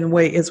hidden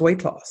way is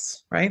weight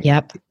loss, right?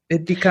 Yep.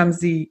 It becomes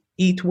the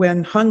eat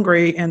when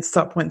hungry and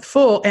stop when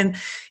full. And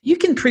you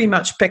can pretty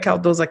much pick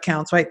out those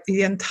accounts, right?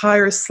 The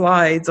entire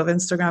slides of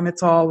Instagram,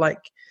 it's all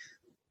like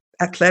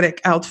athletic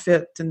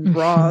outfit and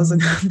bras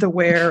and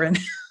underwear and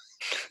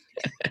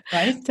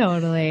right?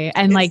 Totally.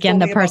 And It's like,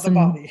 and the totally about the person,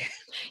 body.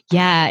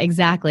 yeah,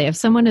 exactly. If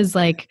someone is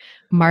like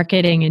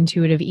marketing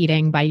intuitive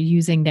eating by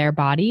using their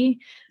body,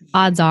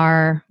 odds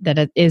are that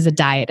it is a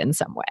diet in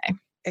some way.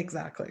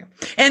 Exactly.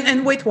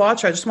 And Weight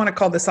Watcher, I just want to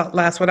call this out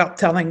last without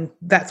telling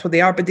that's what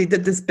they are, but they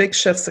did this big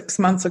shift 6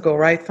 months ago,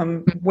 right?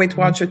 From Weight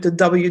Watcher to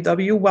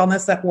WW,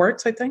 Wellness That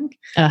Works, I think.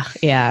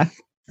 Yeah.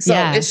 So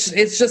Yeah.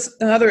 it's just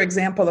another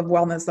example of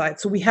wellness diet.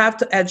 So we have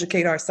to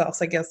educate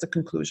ourselves, I guess the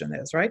conclusion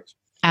is, right?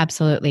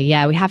 Absolutely.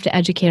 Yeah. We have to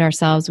educate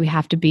ourselves. We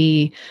have to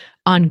be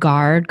on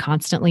guard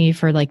constantly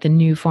for like the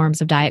new forms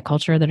of diet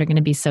culture that are going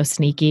to be so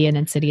sneaky and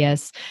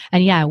insidious.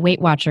 And yeah,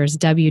 Weight Watchers,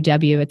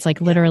 WW, it's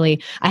like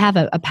literally, I have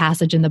a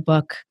passage in the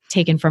book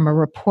taken from a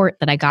report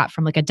that I got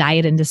from like a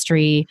diet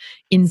industry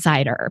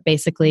insider,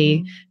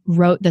 basically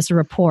wrote this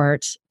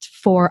report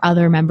for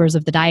other members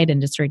of the diet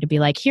industry to be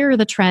like, here are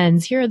the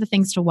trends, here are the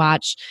things to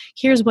watch,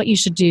 here's what you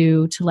should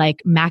do to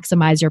like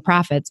maximize your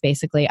profits,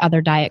 basically. Other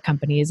diet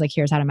companies, like,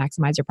 here's how to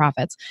maximize your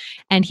profits.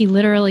 And he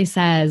literally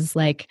says,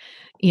 like,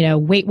 you know,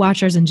 Weight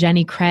Watchers and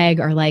Jenny Craig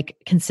are like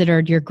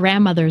considered your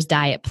grandmother's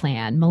diet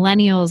plan.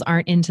 Millennials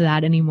aren't into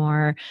that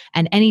anymore.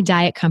 And any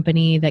diet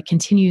company that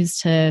continues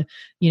to,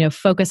 you know,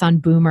 focus on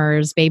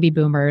boomers, baby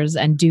boomers,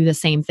 and do the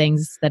same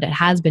things that it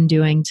has been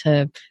doing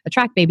to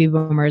attract baby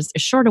boomers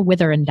is sure to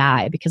wither and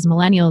die, because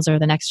millennials are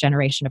the next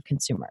generation of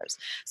consumers.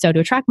 So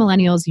to attract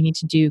millennials, you need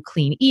to do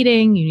clean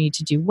eating, you need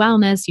to do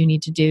wellness, you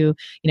need to do,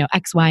 you know,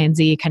 X, Y, and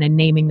Z, kind of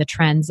naming the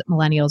trends that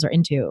millennials are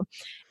into.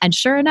 And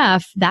sure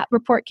enough, that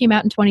report came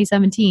out in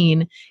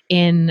 2017.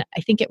 In, I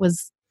think it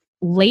was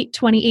late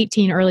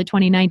 2018, early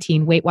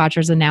 2019, Weight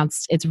Watchers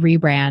announced its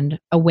rebrand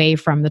away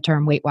from the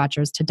term Weight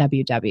Watchers to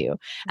WW.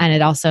 And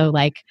it also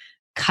like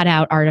cut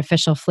out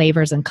artificial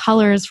flavors and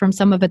colors from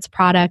some of its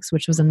products,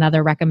 which was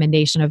another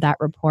recommendation of that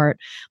report.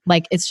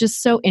 Like, it's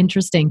just so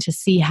interesting to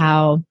see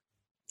how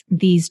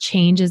these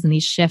changes and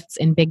these shifts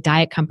in big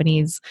diet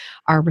companies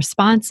are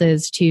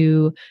responses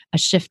to a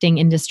shifting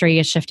industry,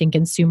 a shifting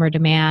consumer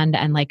demand,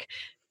 and like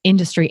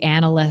industry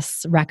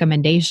analysts'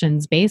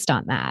 recommendations based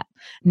on that.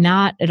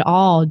 Not at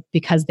all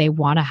because they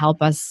want to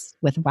help us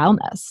with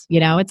wellness. You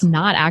know, it's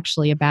not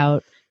actually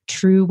about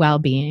true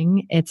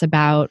well-being. It's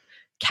about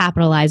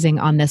capitalizing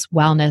on this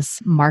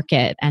wellness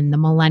market and the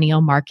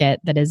millennial market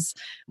that is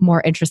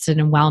more interested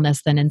in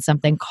wellness than in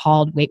something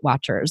called Weight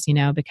Watchers, you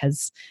know,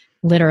 because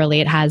literally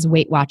it has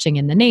weight watching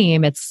in the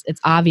name. It's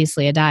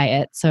obviously a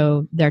diet.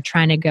 So they're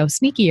trying to go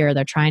sneakier.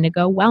 They're trying to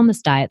go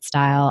wellness diet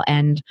style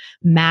and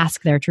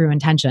mask their true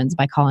intentions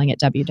by calling it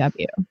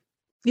WW.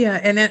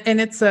 Yeah, and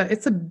it's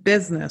a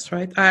business,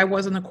 right? I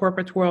was in the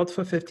corporate world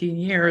for 15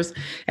 years,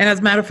 and as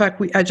a matter of fact,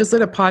 I just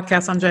did a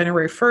podcast on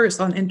January 1st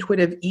on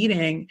intuitive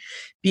eating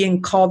being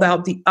called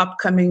out the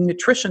upcoming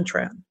nutrition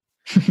trend.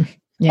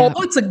 Yeah.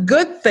 Although it's a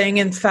good thing,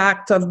 in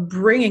fact, of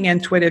bringing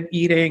intuitive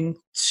eating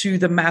to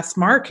the mass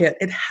market,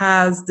 it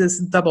has this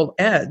double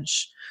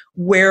edge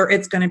where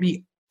it's going to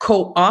be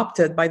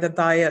co-opted by the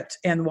diet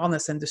and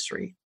wellness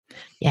industry.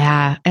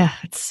 Yeah,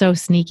 it's so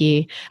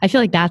sneaky. I feel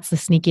like that's the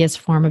sneakiest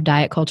form of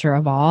diet culture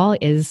of all,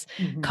 is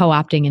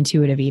co-opting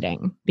intuitive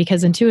eating,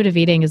 because intuitive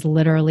eating is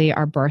literally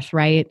our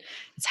birthright.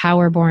 It's how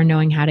we're born,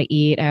 knowing how to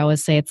eat. I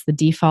always say it's the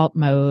default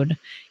mode.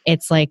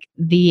 It's like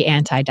the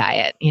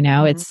anti-diet, you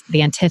know, it's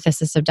the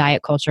antithesis of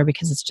diet culture,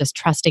 because it's just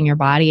trusting your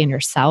body and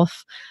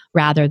yourself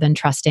rather than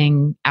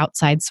trusting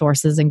outside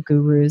sources and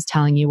gurus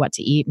telling you what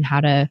to eat and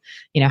how to,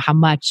 you know, how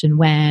much and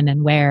when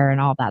and where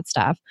and all that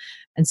stuff.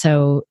 And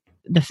so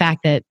the fact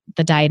that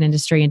the diet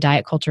industry and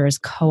diet culture is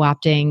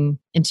co-opting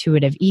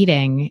intuitive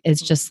eating is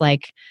just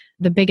like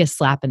the biggest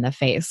slap in the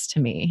face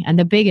to me, and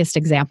the biggest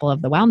example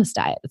of the wellness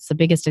diet. It's the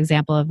biggest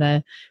example of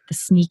the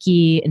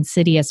sneaky,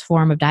 insidious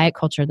form of diet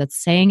culture that's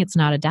saying it's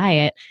not a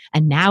diet,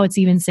 and now it's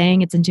even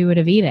saying it's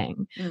intuitive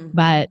eating.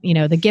 But, you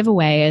know, the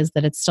giveaway is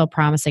that it's still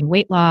promising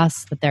weight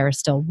loss, that there are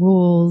still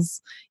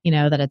rules, you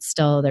know, that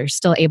they're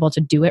still able to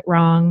do it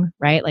wrong,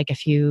 right? Like,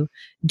 if you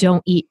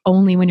don't eat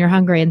only when you're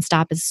hungry and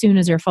stop as soon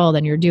as you're full,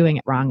 then you're doing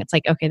it wrong. It's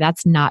like, okay,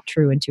 that's not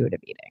true intuitive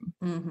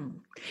eating.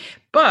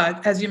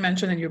 But as you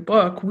mentioned in your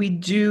book, we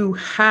do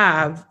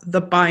have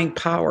the buying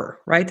power,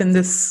 right? In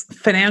this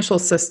financial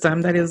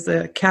system that is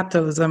the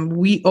capitalism,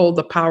 we own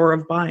the power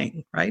of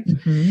buying, right?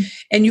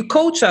 And you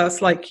coach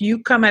us, like, you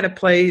come at a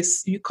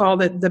place, you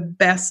call it the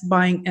best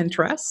buying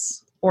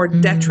interests or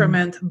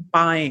detriment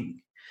buying.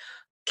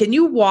 Can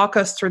you walk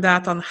us through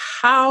that, on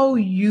how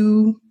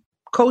you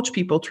coach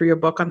people through your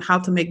book on how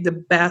to make the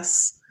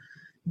best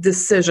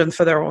decision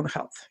for their own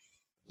health?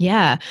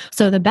 Yeah.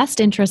 So the best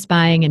interest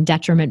buying and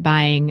detriment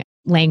buying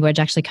language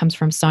actually comes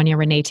from Sonia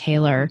Renee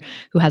Taylor,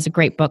 who has a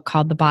great book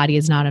called The Body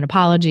Is Not an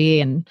Apology,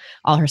 and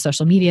all her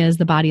social media is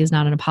The Body Is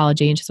Not an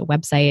Apology, and she's a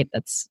website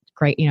that's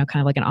great, you know,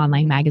 kind of like an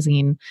online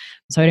magazine.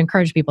 So I'd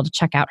encourage people to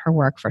check out her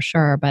work for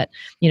sure. But,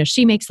 you know,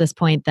 she makes this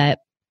point that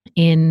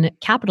in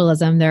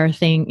capitalism,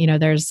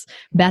 there's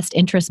best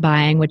interest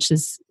buying, which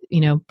is,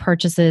 you know,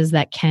 purchases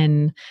that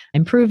can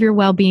improve your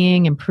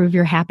well-being, improve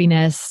your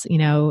happiness, you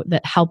know,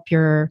 that help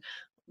your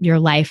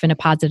life in a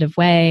positive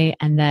way.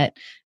 And that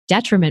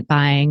detriment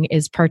buying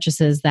is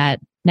purchases that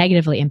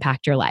negatively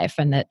impact your life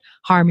and that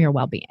harm your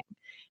well-being.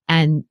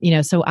 And,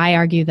 so I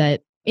argue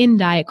that in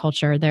diet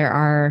culture, there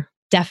are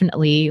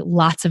definitely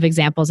lots of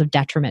examples of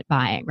detriment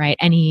buying, right?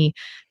 Any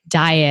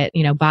diet,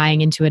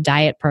 buying into a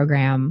diet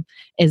program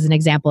is an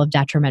example of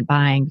detriment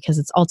buying because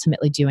it's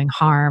ultimately doing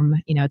harm.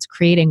 It's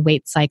creating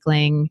weight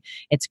cycling,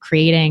 it's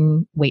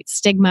creating weight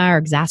stigma or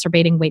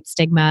exacerbating weight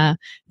stigma,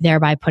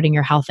 thereby putting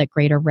your health at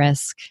greater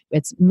risk.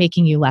 It's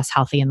making you less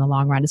healthy in the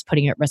long run. It's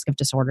putting you at risk of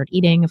disordered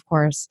eating, of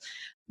course.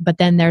 But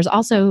then there's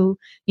also,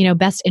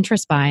 best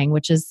interest buying,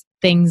 which is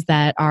things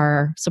that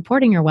are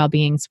supporting your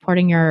well-being,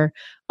 supporting your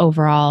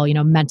overall,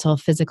 mental,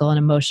 physical, and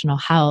emotional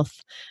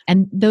health.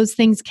 And those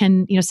things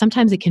can,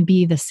 sometimes it can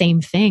be the same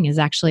thing as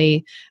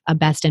actually a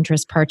best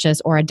interest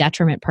purchase or a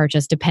detriment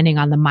purchase, depending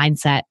on the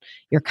mindset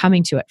you're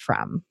coming to it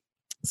from.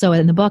 So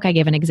in the book, I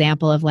gave an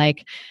example of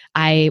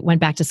I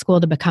went back to school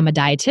to become a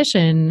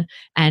dietitian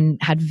and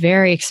had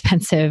very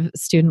expensive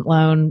student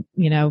loan,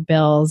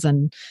 bills,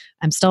 and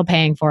I'm still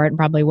paying for it and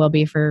probably will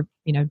be for,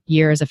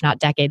 years, if not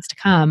decades to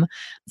come.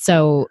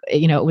 So,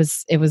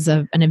 it was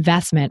an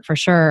investment for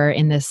sure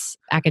in this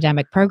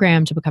academic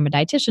program to become a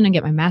dietitian and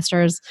get my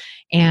master's.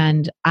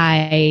 And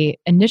I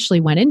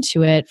initially went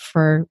into it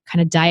for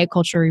kind of diet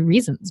culture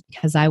reasons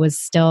because I was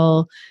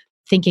still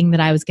thinking that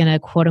I was going to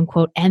quote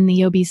unquote end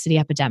the obesity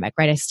epidemic,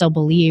 right? I still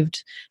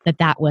believed that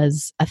that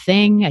was a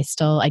thing.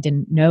 I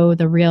didn't know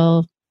the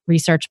real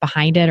research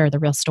behind it or the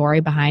real story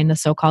behind the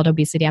so-called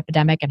obesity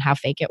epidemic and how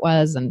fake it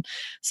was. And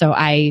so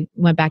I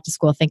went back to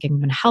school thinking I'm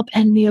going to help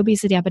end the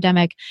obesity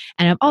epidemic.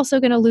 And I'm also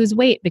going to lose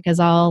weight because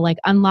I'll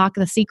unlock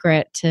the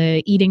secret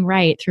to eating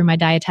right through my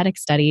dietetic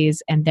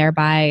studies. And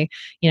thereby,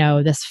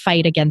 this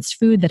fight against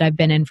food that I've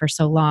been in for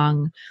so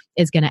long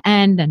is going to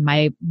end. And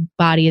my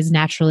body is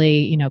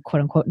naturally,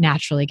 quote unquote,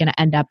 naturally going to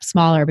end up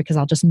smaller because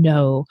I'll just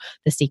know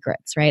the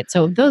secrets, right?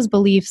 So those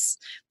beliefs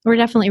were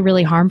definitely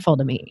really harmful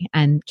to me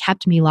and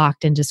kept me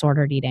locked in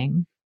disordered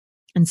eating.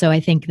 And so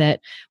I think that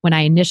when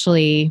I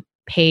initially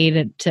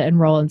paid to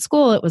enroll in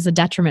school, it was a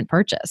detriment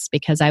purchase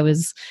because I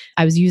was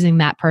using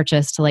that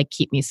purchase to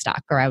keep me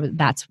stuck, or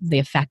that's the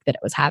effect that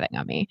it was having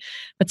on me.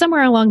 But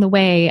somewhere along the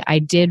way, I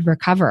did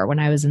recover when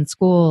I was in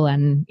school,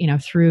 and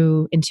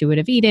through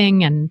intuitive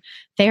eating and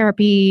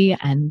therapy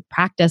and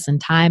practice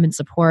and time and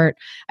support,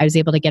 I was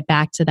able to get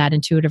back to that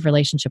intuitive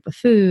relationship with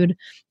food,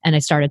 and I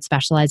started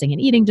specializing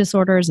in eating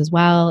disorders as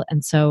well.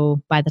 And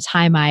so by the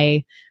time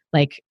I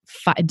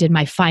did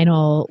my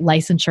final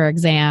licensure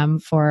exam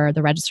for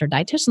the registered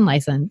dietitian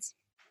license,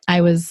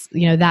 I was,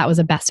 that was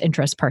a best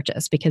interest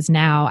purchase because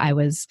now I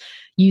was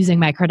using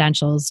my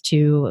credentials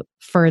to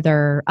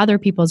further other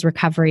people's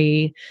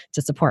recovery,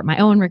 to support my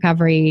own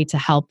recovery, to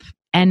help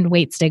end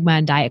weight stigma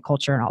and diet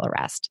culture and all the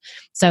rest.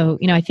 So,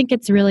 I think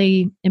it's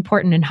really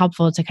important and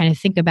helpful to kind of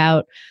think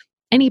about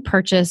any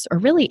purchase or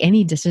really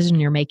any decision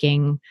you're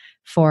making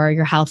for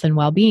your health and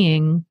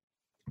well-being,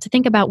 to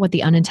think about what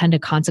the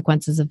unintended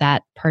consequences of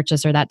that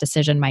purchase or that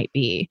decision might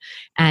be,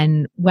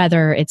 and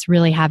whether it's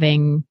really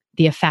having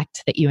the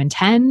effect that you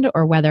intend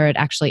or whether it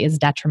actually is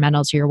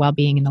detrimental to your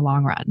well-being in the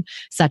long run,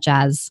 such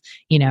as,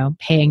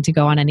 paying to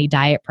go on any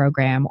diet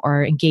program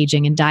or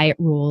engaging in diet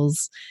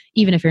rules,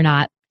 even if you're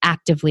not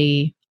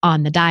actively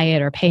on the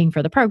diet or paying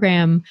for the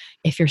program.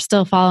 If you're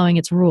still following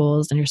its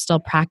rules and you're still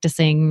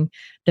practicing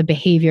the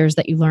behaviors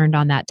that you learned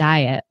on that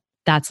diet,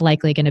 that's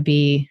likely going to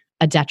be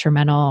a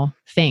detrimental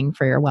thing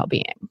for your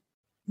well-being.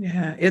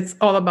 Yeah, it's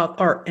all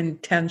about our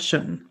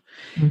intention.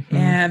 Mm-hmm.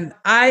 And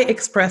I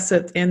express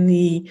it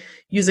in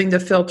using the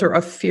filter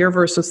of fear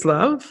versus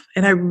love.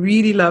 And I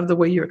really love the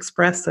way you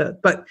express it.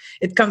 But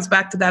it comes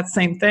back to that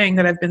same thing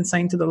that I've been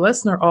saying to the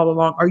listener all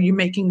along. Are you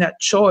making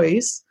that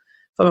choice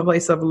from a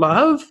place of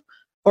love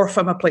or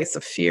from a place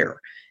of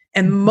fear?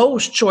 And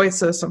most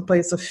choices from a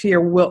place of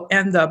fear will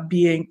end up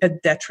being a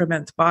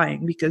detriment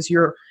buying because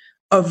you're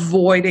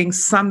avoiding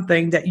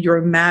something that you're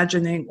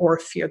imagining or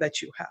fear that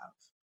you have.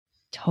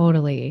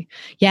 Totally.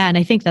 Yeah. And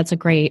I think that's a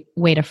great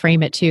way to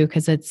frame it too,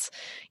 because it's,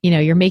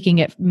 you're making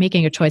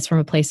a choice from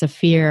a place of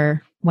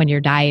fear when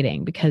you're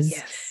dieting, because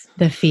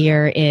the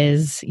fear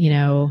is,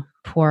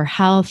 poor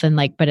health and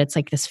but it's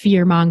this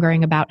fear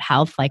mongering about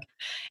health.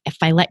 If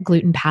I let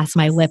gluten pass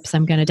my lips,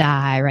 I'm going to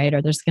die, right?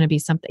 Or there's going to be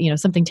something,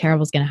 something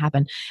terrible is going to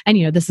happen.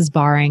 And, this is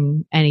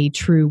barring any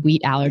true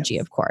wheat allergy,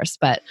 of course.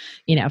 But,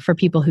 for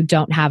people who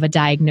don't have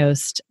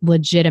a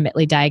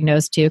legitimately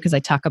diagnosed too, because I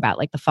talk about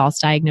the false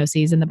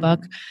diagnoses in the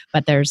book,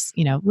 but there's,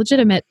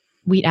 legitimate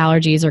wheat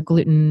allergies or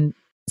gluten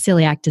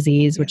celiac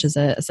disease, which is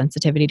a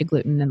sensitivity to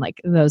gluten, and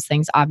those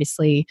things,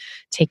 obviously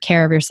take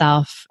care of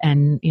yourself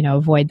and,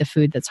 avoid the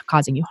food that's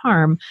causing you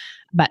harm.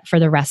 But for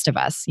the rest of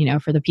us,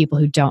 for the people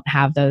who don't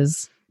have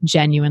those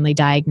genuinely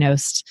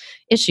diagnosed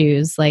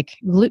issues,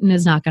 gluten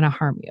is not going to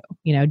harm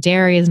you.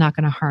 Dairy is not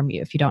going to harm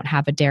you if you don't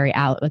have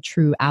a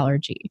true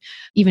allergy.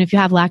 Even if you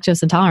have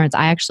lactose intolerance,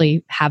 I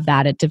actually have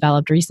that. It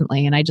developed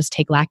recently, and I just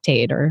take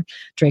Lactaid or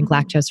drink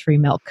lactose-free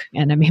milk,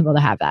 and I'm able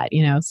to have that.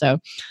 So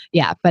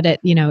yeah. But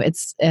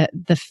it's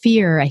the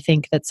fear, I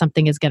think, that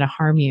something is going to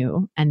harm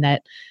you, and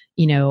that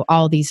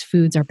all these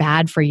foods are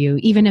bad for you,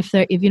 even if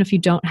you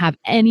don't have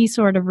any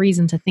sort of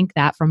reason to think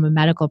that from a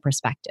medical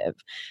perspective.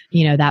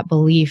 That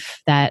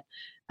belief that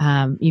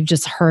you've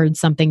just heard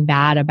something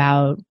bad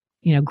about,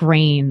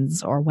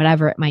 grains or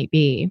whatever it might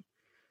be,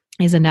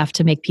 is enough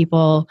to make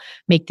people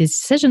make these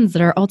decisions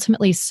that are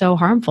ultimately so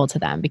harmful to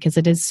them, because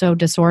it is so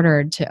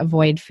disordered to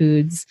avoid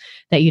foods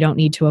that you don't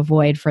need to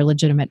avoid for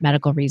legitimate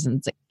medical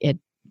reasons. It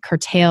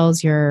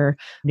curtails your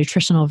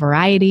nutritional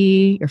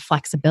variety, your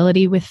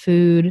flexibility with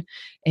food.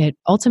 It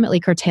ultimately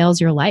curtails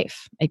your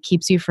life. It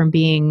keeps you from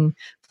being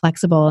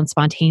flexible and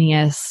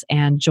spontaneous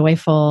and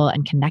joyful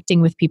and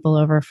connecting with people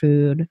over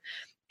food.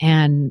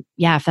 And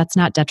yeah, if that's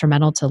not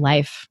detrimental to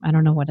life, I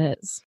don't know what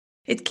is.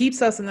 It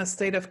keeps us in a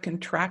state of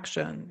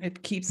contraction.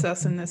 It keeps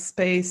us in a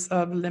space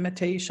of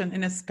limitation,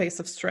 in a space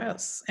of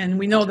stress. And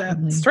we know that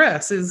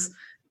stress is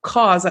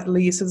cause, at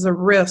least, is a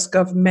risk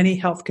of many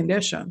health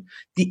conditions.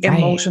 The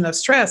emotion of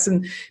stress,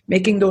 and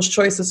making those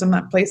choices in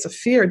that place of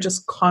fear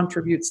just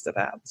contributes to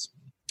that.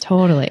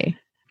 Totally.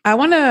 I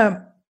want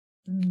to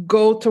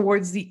go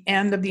towards the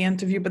end of the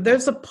interview, but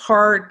there's a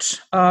part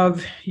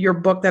of your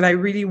book that I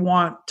really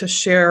want to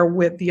share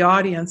with the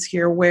audience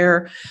here,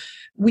 where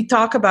we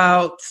talk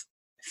about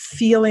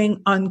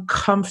feeling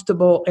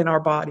uncomfortable in our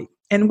body.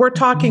 And we're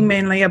talking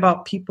mainly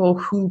about people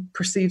who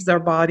perceive their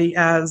body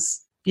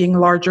as being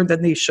larger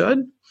than they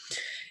should.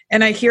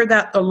 And I hear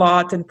that a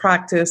lot in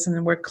practice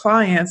and with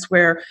clients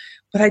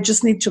but I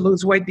just need to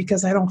lose weight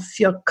because I don't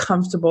feel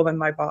comfortable in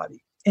my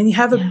body. And you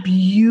have a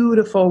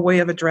beautiful way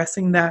of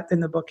addressing that in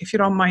the book, if you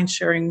don't mind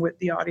sharing with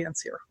the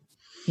audience here.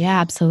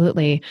 Yeah,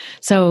 absolutely.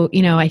 So,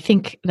 I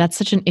think that's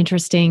such an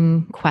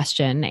interesting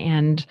question.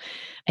 And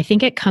I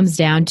think it comes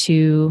down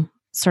to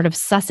sort of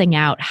sussing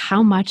out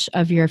how much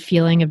of your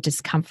feeling of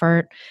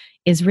discomfort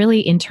is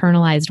really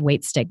internalized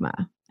weight stigma.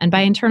 And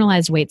by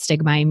internalized weight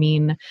stigma, I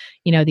mean,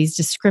 these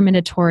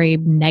discriminatory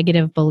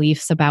negative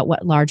beliefs about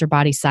what larger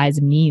body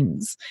size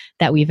means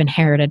that we've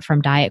inherited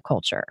from diet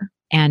culture.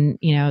 And,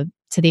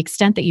 to the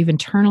extent that you've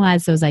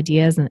internalized those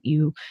ideas and that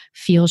you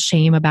feel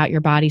shame about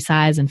your body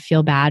size and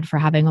feel bad for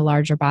having a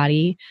larger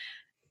body,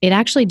 it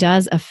actually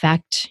does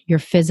affect your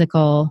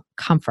physical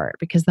comfort,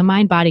 because the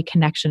mind-body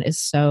connection is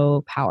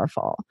so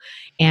powerful.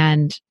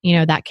 And,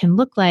 that can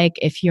look like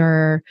if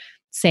you're,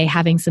 say,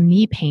 having some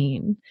knee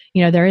pain,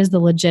 there is the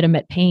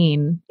legitimate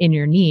pain in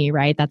your knee,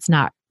 right? That's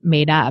not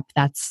made up.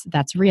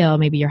 That's real.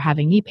 Maybe you're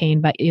having knee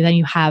pain, but then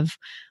you have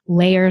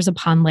layers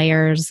upon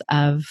layers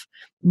of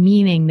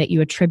meaning that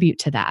you attribute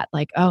to that.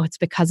 Like, oh, it's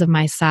because of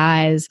my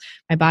size.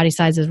 My body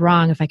size is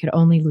wrong. If I could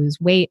only lose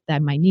weight,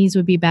 then my knees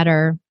would be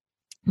better.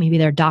 Maybe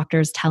there are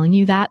doctors telling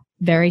you that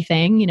very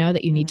thing,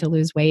 that you need to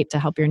lose weight to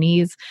help your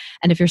knees.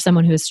 And if you're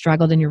someone who has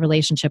struggled in your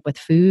relationship with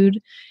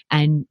food,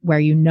 and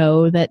where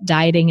that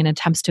dieting and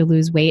attempts to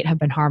lose weight have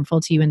been harmful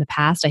to you in the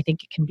past, I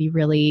think it can be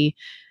really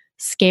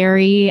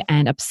scary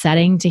and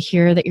upsetting to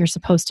hear that you're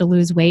supposed to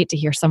lose weight, to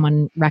hear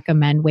someone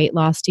recommend weight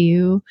loss to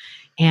you.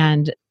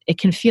 And it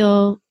can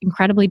feel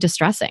incredibly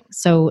distressing.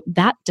 So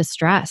that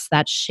distress,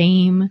 that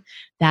shame,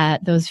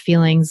 those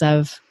feelings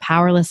of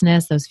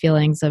powerlessness, those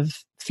feelings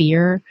of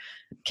fear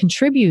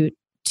contribute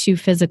to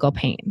physical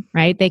pain,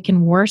 right? They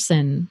can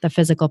worsen the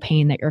physical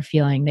pain that you're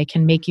feeling. They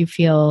can make you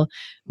feel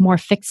more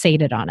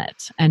fixated on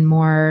it and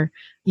more,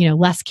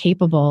 less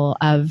capable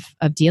of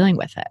dealing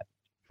with it.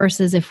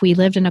 Versus if we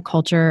lived in a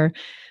culture,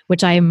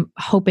 which I'm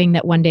hoping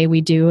that one day we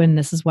do, and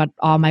this is what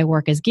all my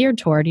work is geared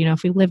toward,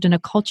 if we lived in a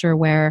culture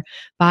where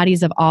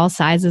bodies of all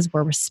sizes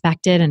were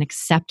respected and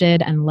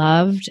accepted and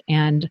loved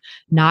and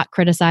not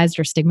criticized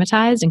or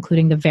stigmatized,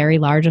 including the very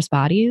largest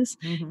bodies.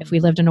 If we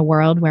lived in a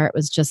world where it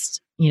was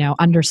just,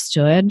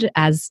 understood,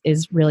 as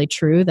is really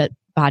true, that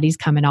bodies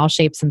come in all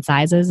shapes and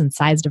sizes and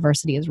size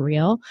diversity is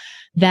real,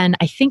 then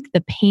I think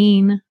the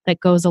pain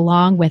that goes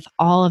along with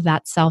all of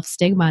that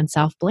self-stigma and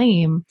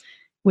self-blame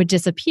would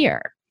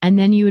disappear. And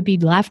then you would be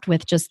left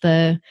with just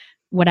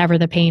whatever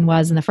the pain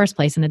was in the first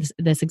place. In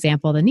this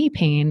example, the knee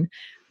pain,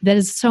 that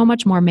is so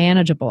much more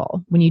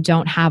manageable when you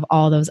don't have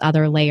all those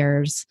other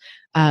layers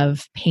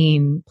of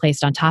pain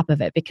placed on top of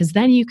it, because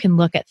then you can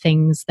look at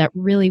things that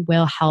really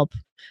will help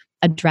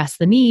address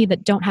the knee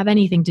that don't have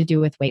anything to do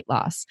with weight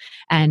loss.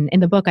 And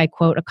in the book, I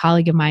quote a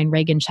colleague of mine,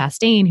 Reagan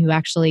Chastain, who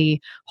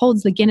actually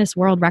holds the Guinness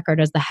World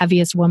Record as the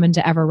heaviest woman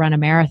to ever run a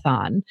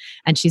marathon.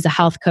 And she's a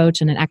health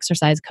coach and an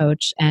exercise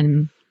coach.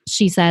 And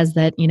she says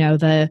that,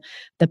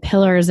 the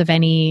pillars of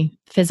any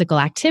physical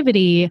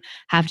activity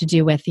have to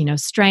do with,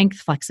 strength,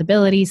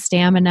 flexibility,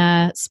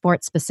 stamina,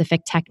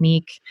 sport-specific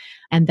technique.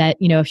 And that,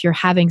 if you're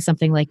having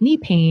something like knee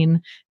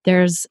pain,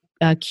 there's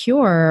a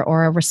cure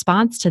or a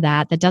response to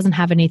that doesn't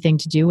have anything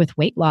to do with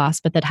weight loss,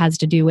 but that has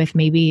to do with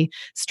maybe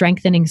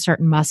strengthening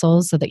certain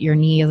muscles so that your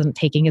knee isn't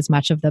taking as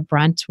much of the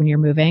brunt when you're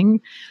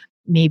moving.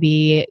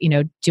 Maybe,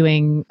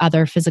 doing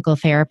other physical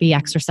therapy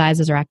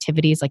exercises or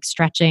activities like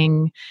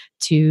stretching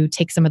to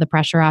take some of the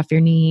pressure off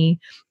your knee.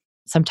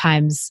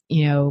 Sometimes,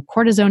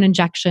 cortisone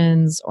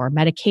injections or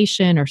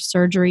medication or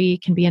surgery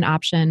can be an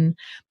option.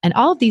 And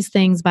all of these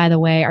things, by the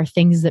way, are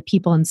things that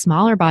people in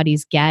smaller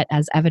bodies get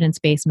as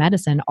evidence-based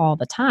medicine all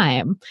the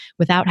time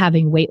without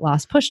having weight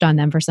loss pushed on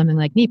them for something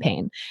like knee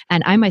pain.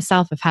 And I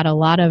myself have had a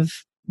lot of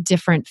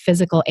different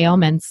physical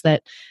ailments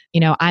that,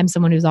 I'm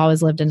someone who's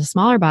always lived in a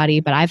smaller body,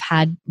 but I've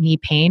had knee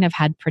pain. I've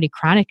had pretty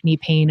chronic knee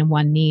pain in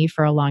one knee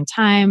for a long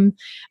time.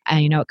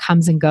 And, it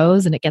comes and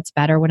goes, and it gets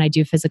better when I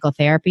do physical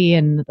therapy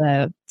and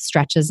the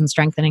stretches and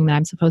strengthening that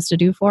I'm supposed to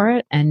do for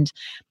it. And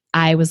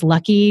I was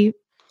lucky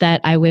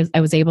that I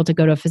was able to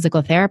go to a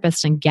physical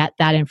therapist and get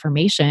that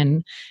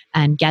information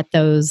and get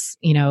those,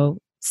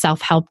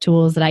 self-help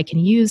tools that I can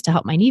use to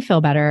help my knee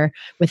feel better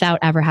without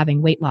ever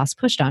having weight loss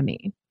pushed on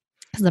me.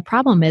 Because the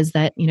problem is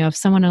that, if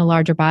someone in a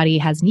larger body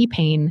has knee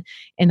pain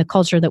in the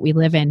culture that we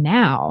live in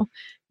now,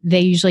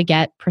 they usually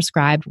get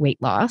prescribed weight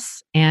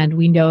loss. And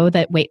we know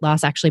that weight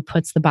loss actually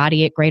puts the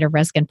body at greater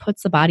risk and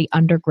puts the body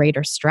under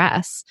greater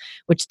stress,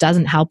 which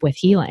doesn't help with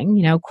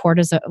healing.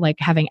 Cortisol, like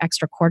having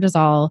extra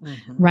cortisol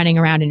running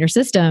around in your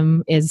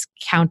system is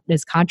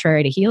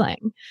contrary to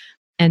healing.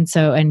 And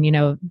so,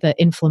 the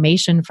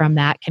inflammation from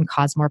that can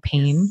cause more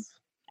pain.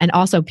 And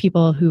also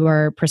people who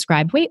are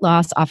prescribed weight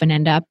loss often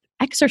end up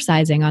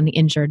exercising on the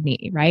injured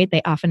knee, right?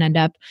 They often end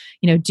up,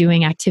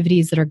 doing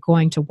activities that are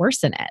going to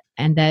worsen it.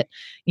 And that,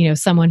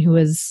 someone who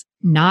is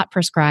not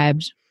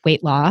prescribed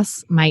weight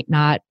loss might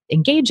not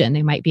engage in.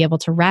 They might be able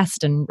to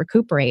rest and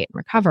recuperate and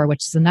recover,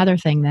 which is another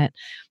thing that,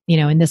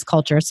 in this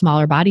culture,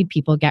 smaller bodied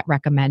people get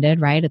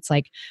recommended, right? It's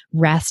like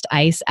rest,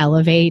 ice,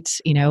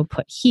 elevate,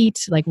 put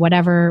heat, like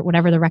whatever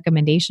the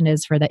recommendation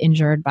is for the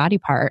injured body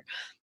part.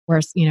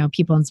 Whereas,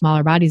 people in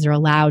smaller bodies are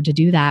allowed to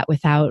do that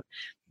without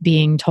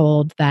being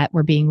told that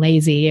we're being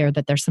lazy or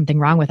that there's something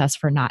wrong with us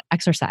for not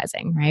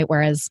exercising, right?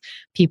 Whereas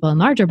people in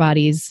larger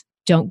bodies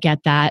don't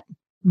get that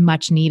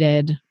much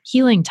needed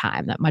healing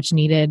time, that much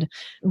needed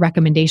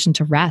recommendation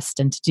to rest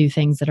and to do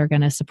things that are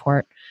going to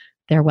support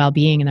their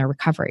well-being and their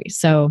recovery.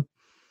 So,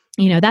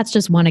 that's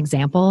just one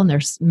example. And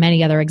there's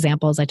many other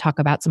examples. I talk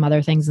about some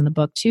other things in the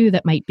book too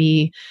that might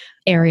be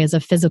areas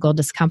of physical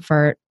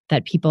discomfort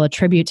that people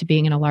attribute to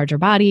being in a larger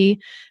body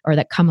or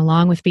that come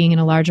along with being in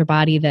a larger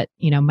body that,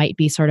 might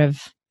be sort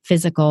of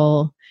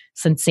physical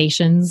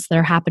sensations that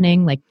are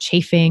happening, like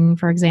chafing,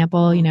 for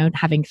example,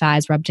 having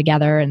thighs rubbed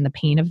together and the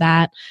pain of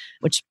that,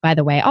 which, by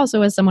the way,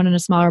 also as someone in a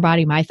smaller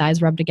body, my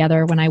thighs rub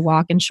together when I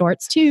walk in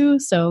shorts too.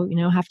 So,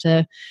 have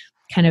to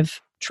kind of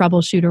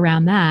troubleshoot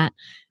around that.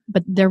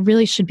 But there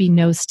really should be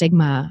no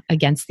stigma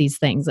against these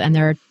things. And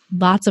there are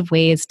lots of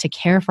ways to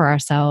care for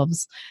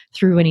ourselves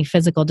through any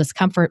physical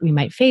discomfort we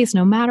might face,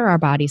 no matter our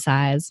body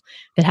size,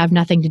 that have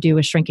nothing to do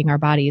with shrinking our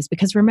bodies.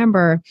 Because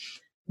remember,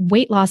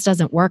 weight loss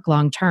doesn't work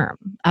long term.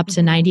 Up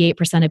to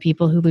 98% of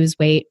people who lose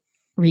weight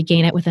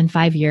regain it within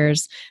 5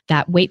 years.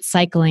 That weight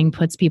cycling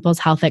puts people's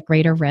health at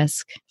greater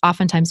risk.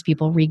 Oftentimes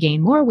people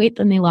regain more weight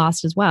than they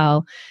lost as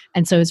well.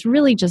 And so it's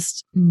really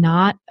just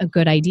not a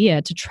good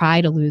idea to try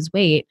to lose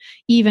weight,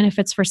 even if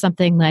it's for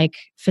something like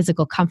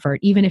physical comfort.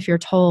 Even if you're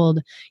told,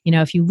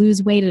 if you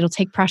lose weight, it'll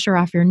take pressure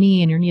off your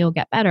knee and your knee will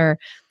get better.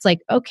 It's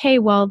like, okay,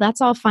 well,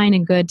 that's all fine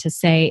and good to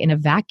say in a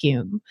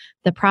vacuum.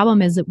 The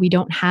problem is that we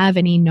don't have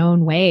any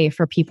known way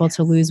for people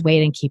to lose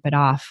weight and keep it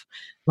off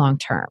long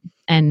term.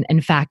 And in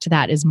fact,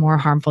 that is more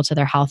harmful to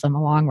their health in the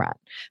long run.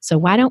 So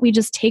why don't we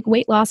just take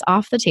weight loss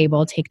off the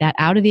table, take that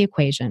out of the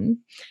equation,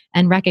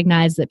 and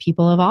recognize that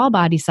people of all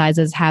body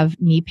sizes have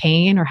knee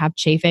pain or have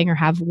chafing or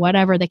have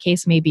whatever the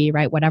case may be,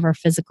 right? Whatever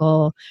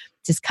physical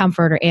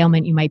discomfort or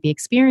ailment you might be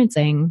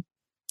experiencing.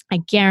 I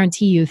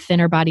guarantee you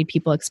thinner bodied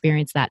people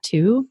experience that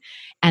too.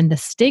 And the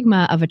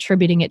stigma of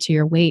attributing it to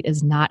your weight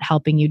is not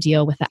helping you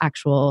deal with the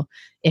actual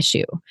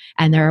issue.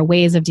 And there are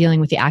ways of dealing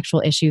with the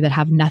actual issue that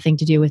have nothing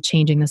to do with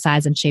changing the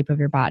size and shape of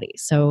your body.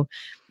 So,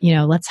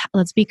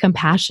 let's be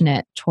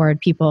compassionate toward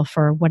people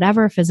for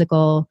whatever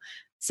physical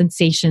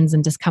sensations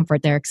and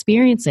discomfort they're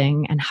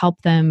experiencing and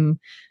help them,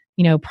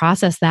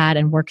 process that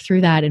and work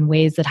through that in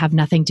ways that have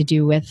nothing to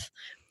do with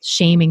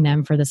shaming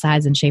them for the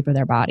size and shape of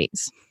their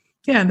bodies.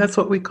 Yeah, and that's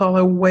what we call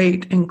a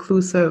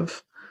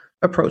weight-inclusive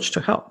approach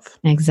to health.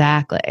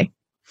 Exactly.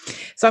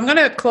 So I'm going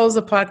to close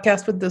the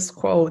podcast with this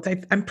quote.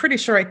 I'm pretty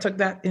sure I took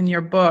that in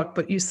your book,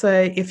 but you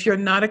say, if you're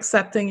not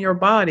accepting your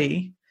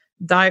body,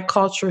 diet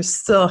culture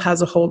still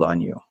has a hold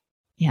on you.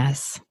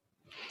 Yes.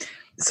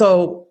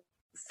 So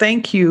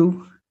thank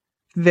you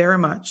very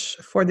much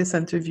for this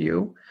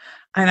interview.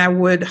 And I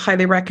would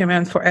highly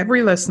recommend for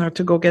every listener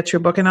to go get your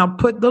book. And I'll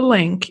put the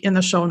link in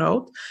the show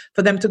note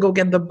for them to go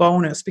get the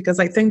bonus, because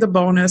I think the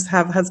bonus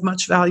has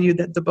much value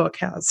that the book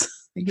has.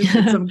 You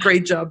did some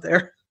great job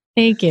there.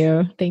 Thank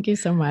you. Thank you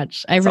so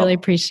much. I really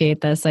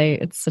appreciate this.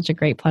 It's such a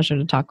great pleasure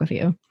to talk with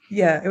you.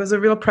 Yeah, it was a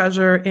real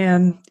pleasure.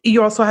 And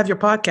you also have your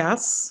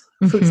podcasts,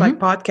 Foods Like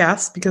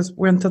Podcasts, because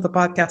we're into the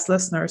podcast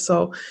listener.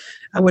 So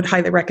I would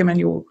highly recommend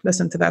you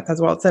listen to that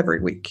as well. It's every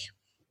week.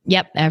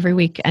 Yep, every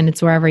week. And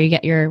it's wherever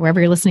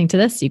you're listening to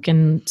this, you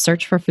can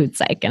search for Food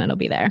Psych and it'll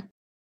be there.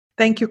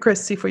 Thank you,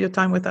 Christy, for your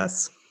time with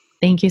us.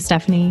 Thank you,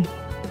 Stephanie.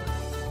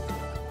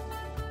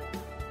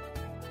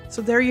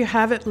 So there you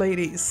have it,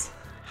 ladies.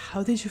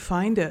 How did you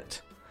find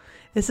it?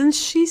 Isn't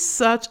she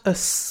such a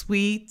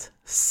sweet,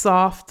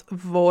 soft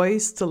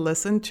voice to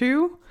listen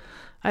to?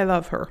 I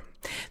love her.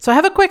 So I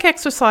have a quick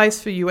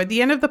exercise for you. At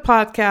the end of the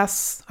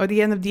podcast, or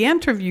the end of the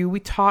interview, we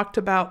talked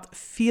about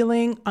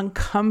feeling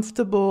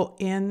uncomfortable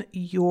in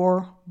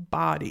your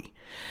body.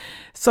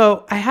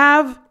 So I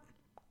have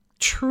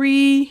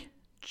 3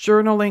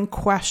 journaling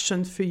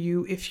questions for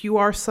you if you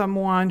are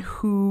someone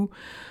who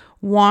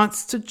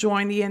wants to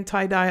join the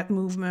anti-diet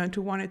movement,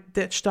 who want to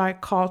ditch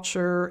diet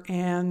culture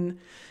and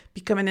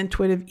become an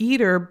intuitive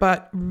eater,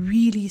 but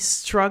really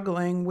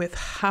struggling with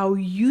how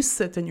you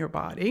sit in your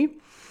body.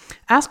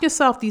 Ask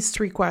yourself these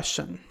 3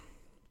 questions.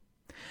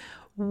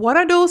 What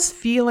are those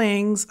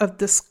feelings of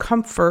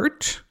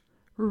discomfort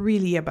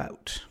really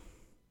about?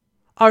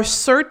 Are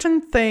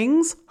certain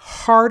things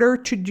harder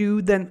to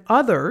do than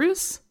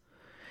others?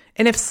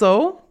 And if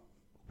so,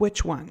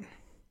 which one?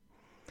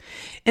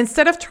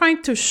 Instead of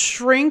trying to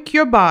shrink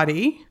your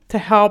body to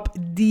help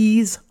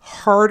these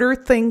harder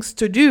things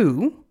to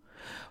do,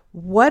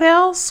 what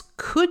else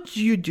could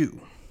you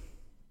do?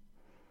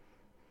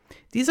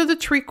 These are the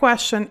 3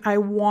 questions I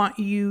want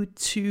you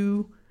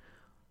to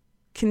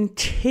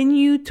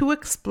continue to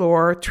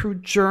explore through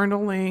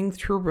journaling,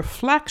 through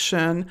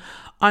reflection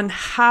on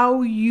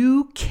how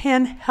you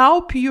can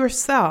help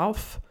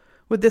yourself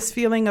with this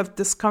feeling of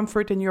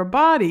discomfort in your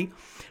body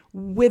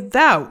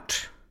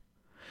without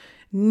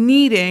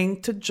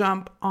needing to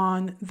jump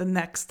on the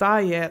next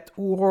diet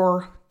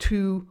or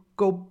to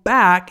go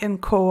back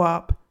and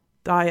co-opt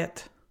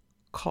diet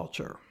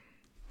culture.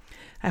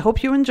 I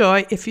hope you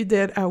enjoy. If you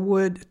did, I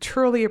would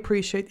truly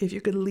appreciate if you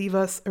could leave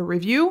us a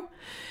review.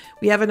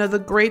 We have another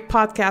great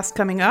podcast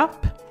coming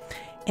up,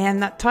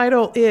 and that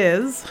title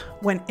is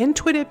When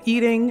Intuitive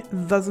Eating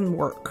Doesn't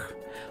Work.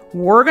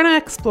 We're going to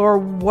explore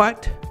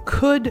what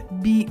could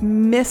be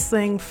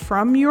missing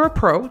from your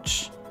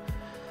approach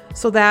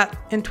so that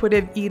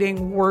intuitive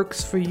eating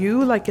works for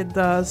you like it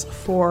does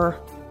for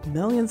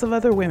millions of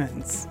other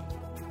women.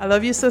 I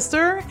love you,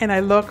 sister, and I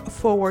look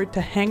forward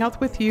to hang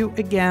out with you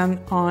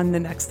again on the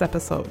next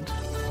episode.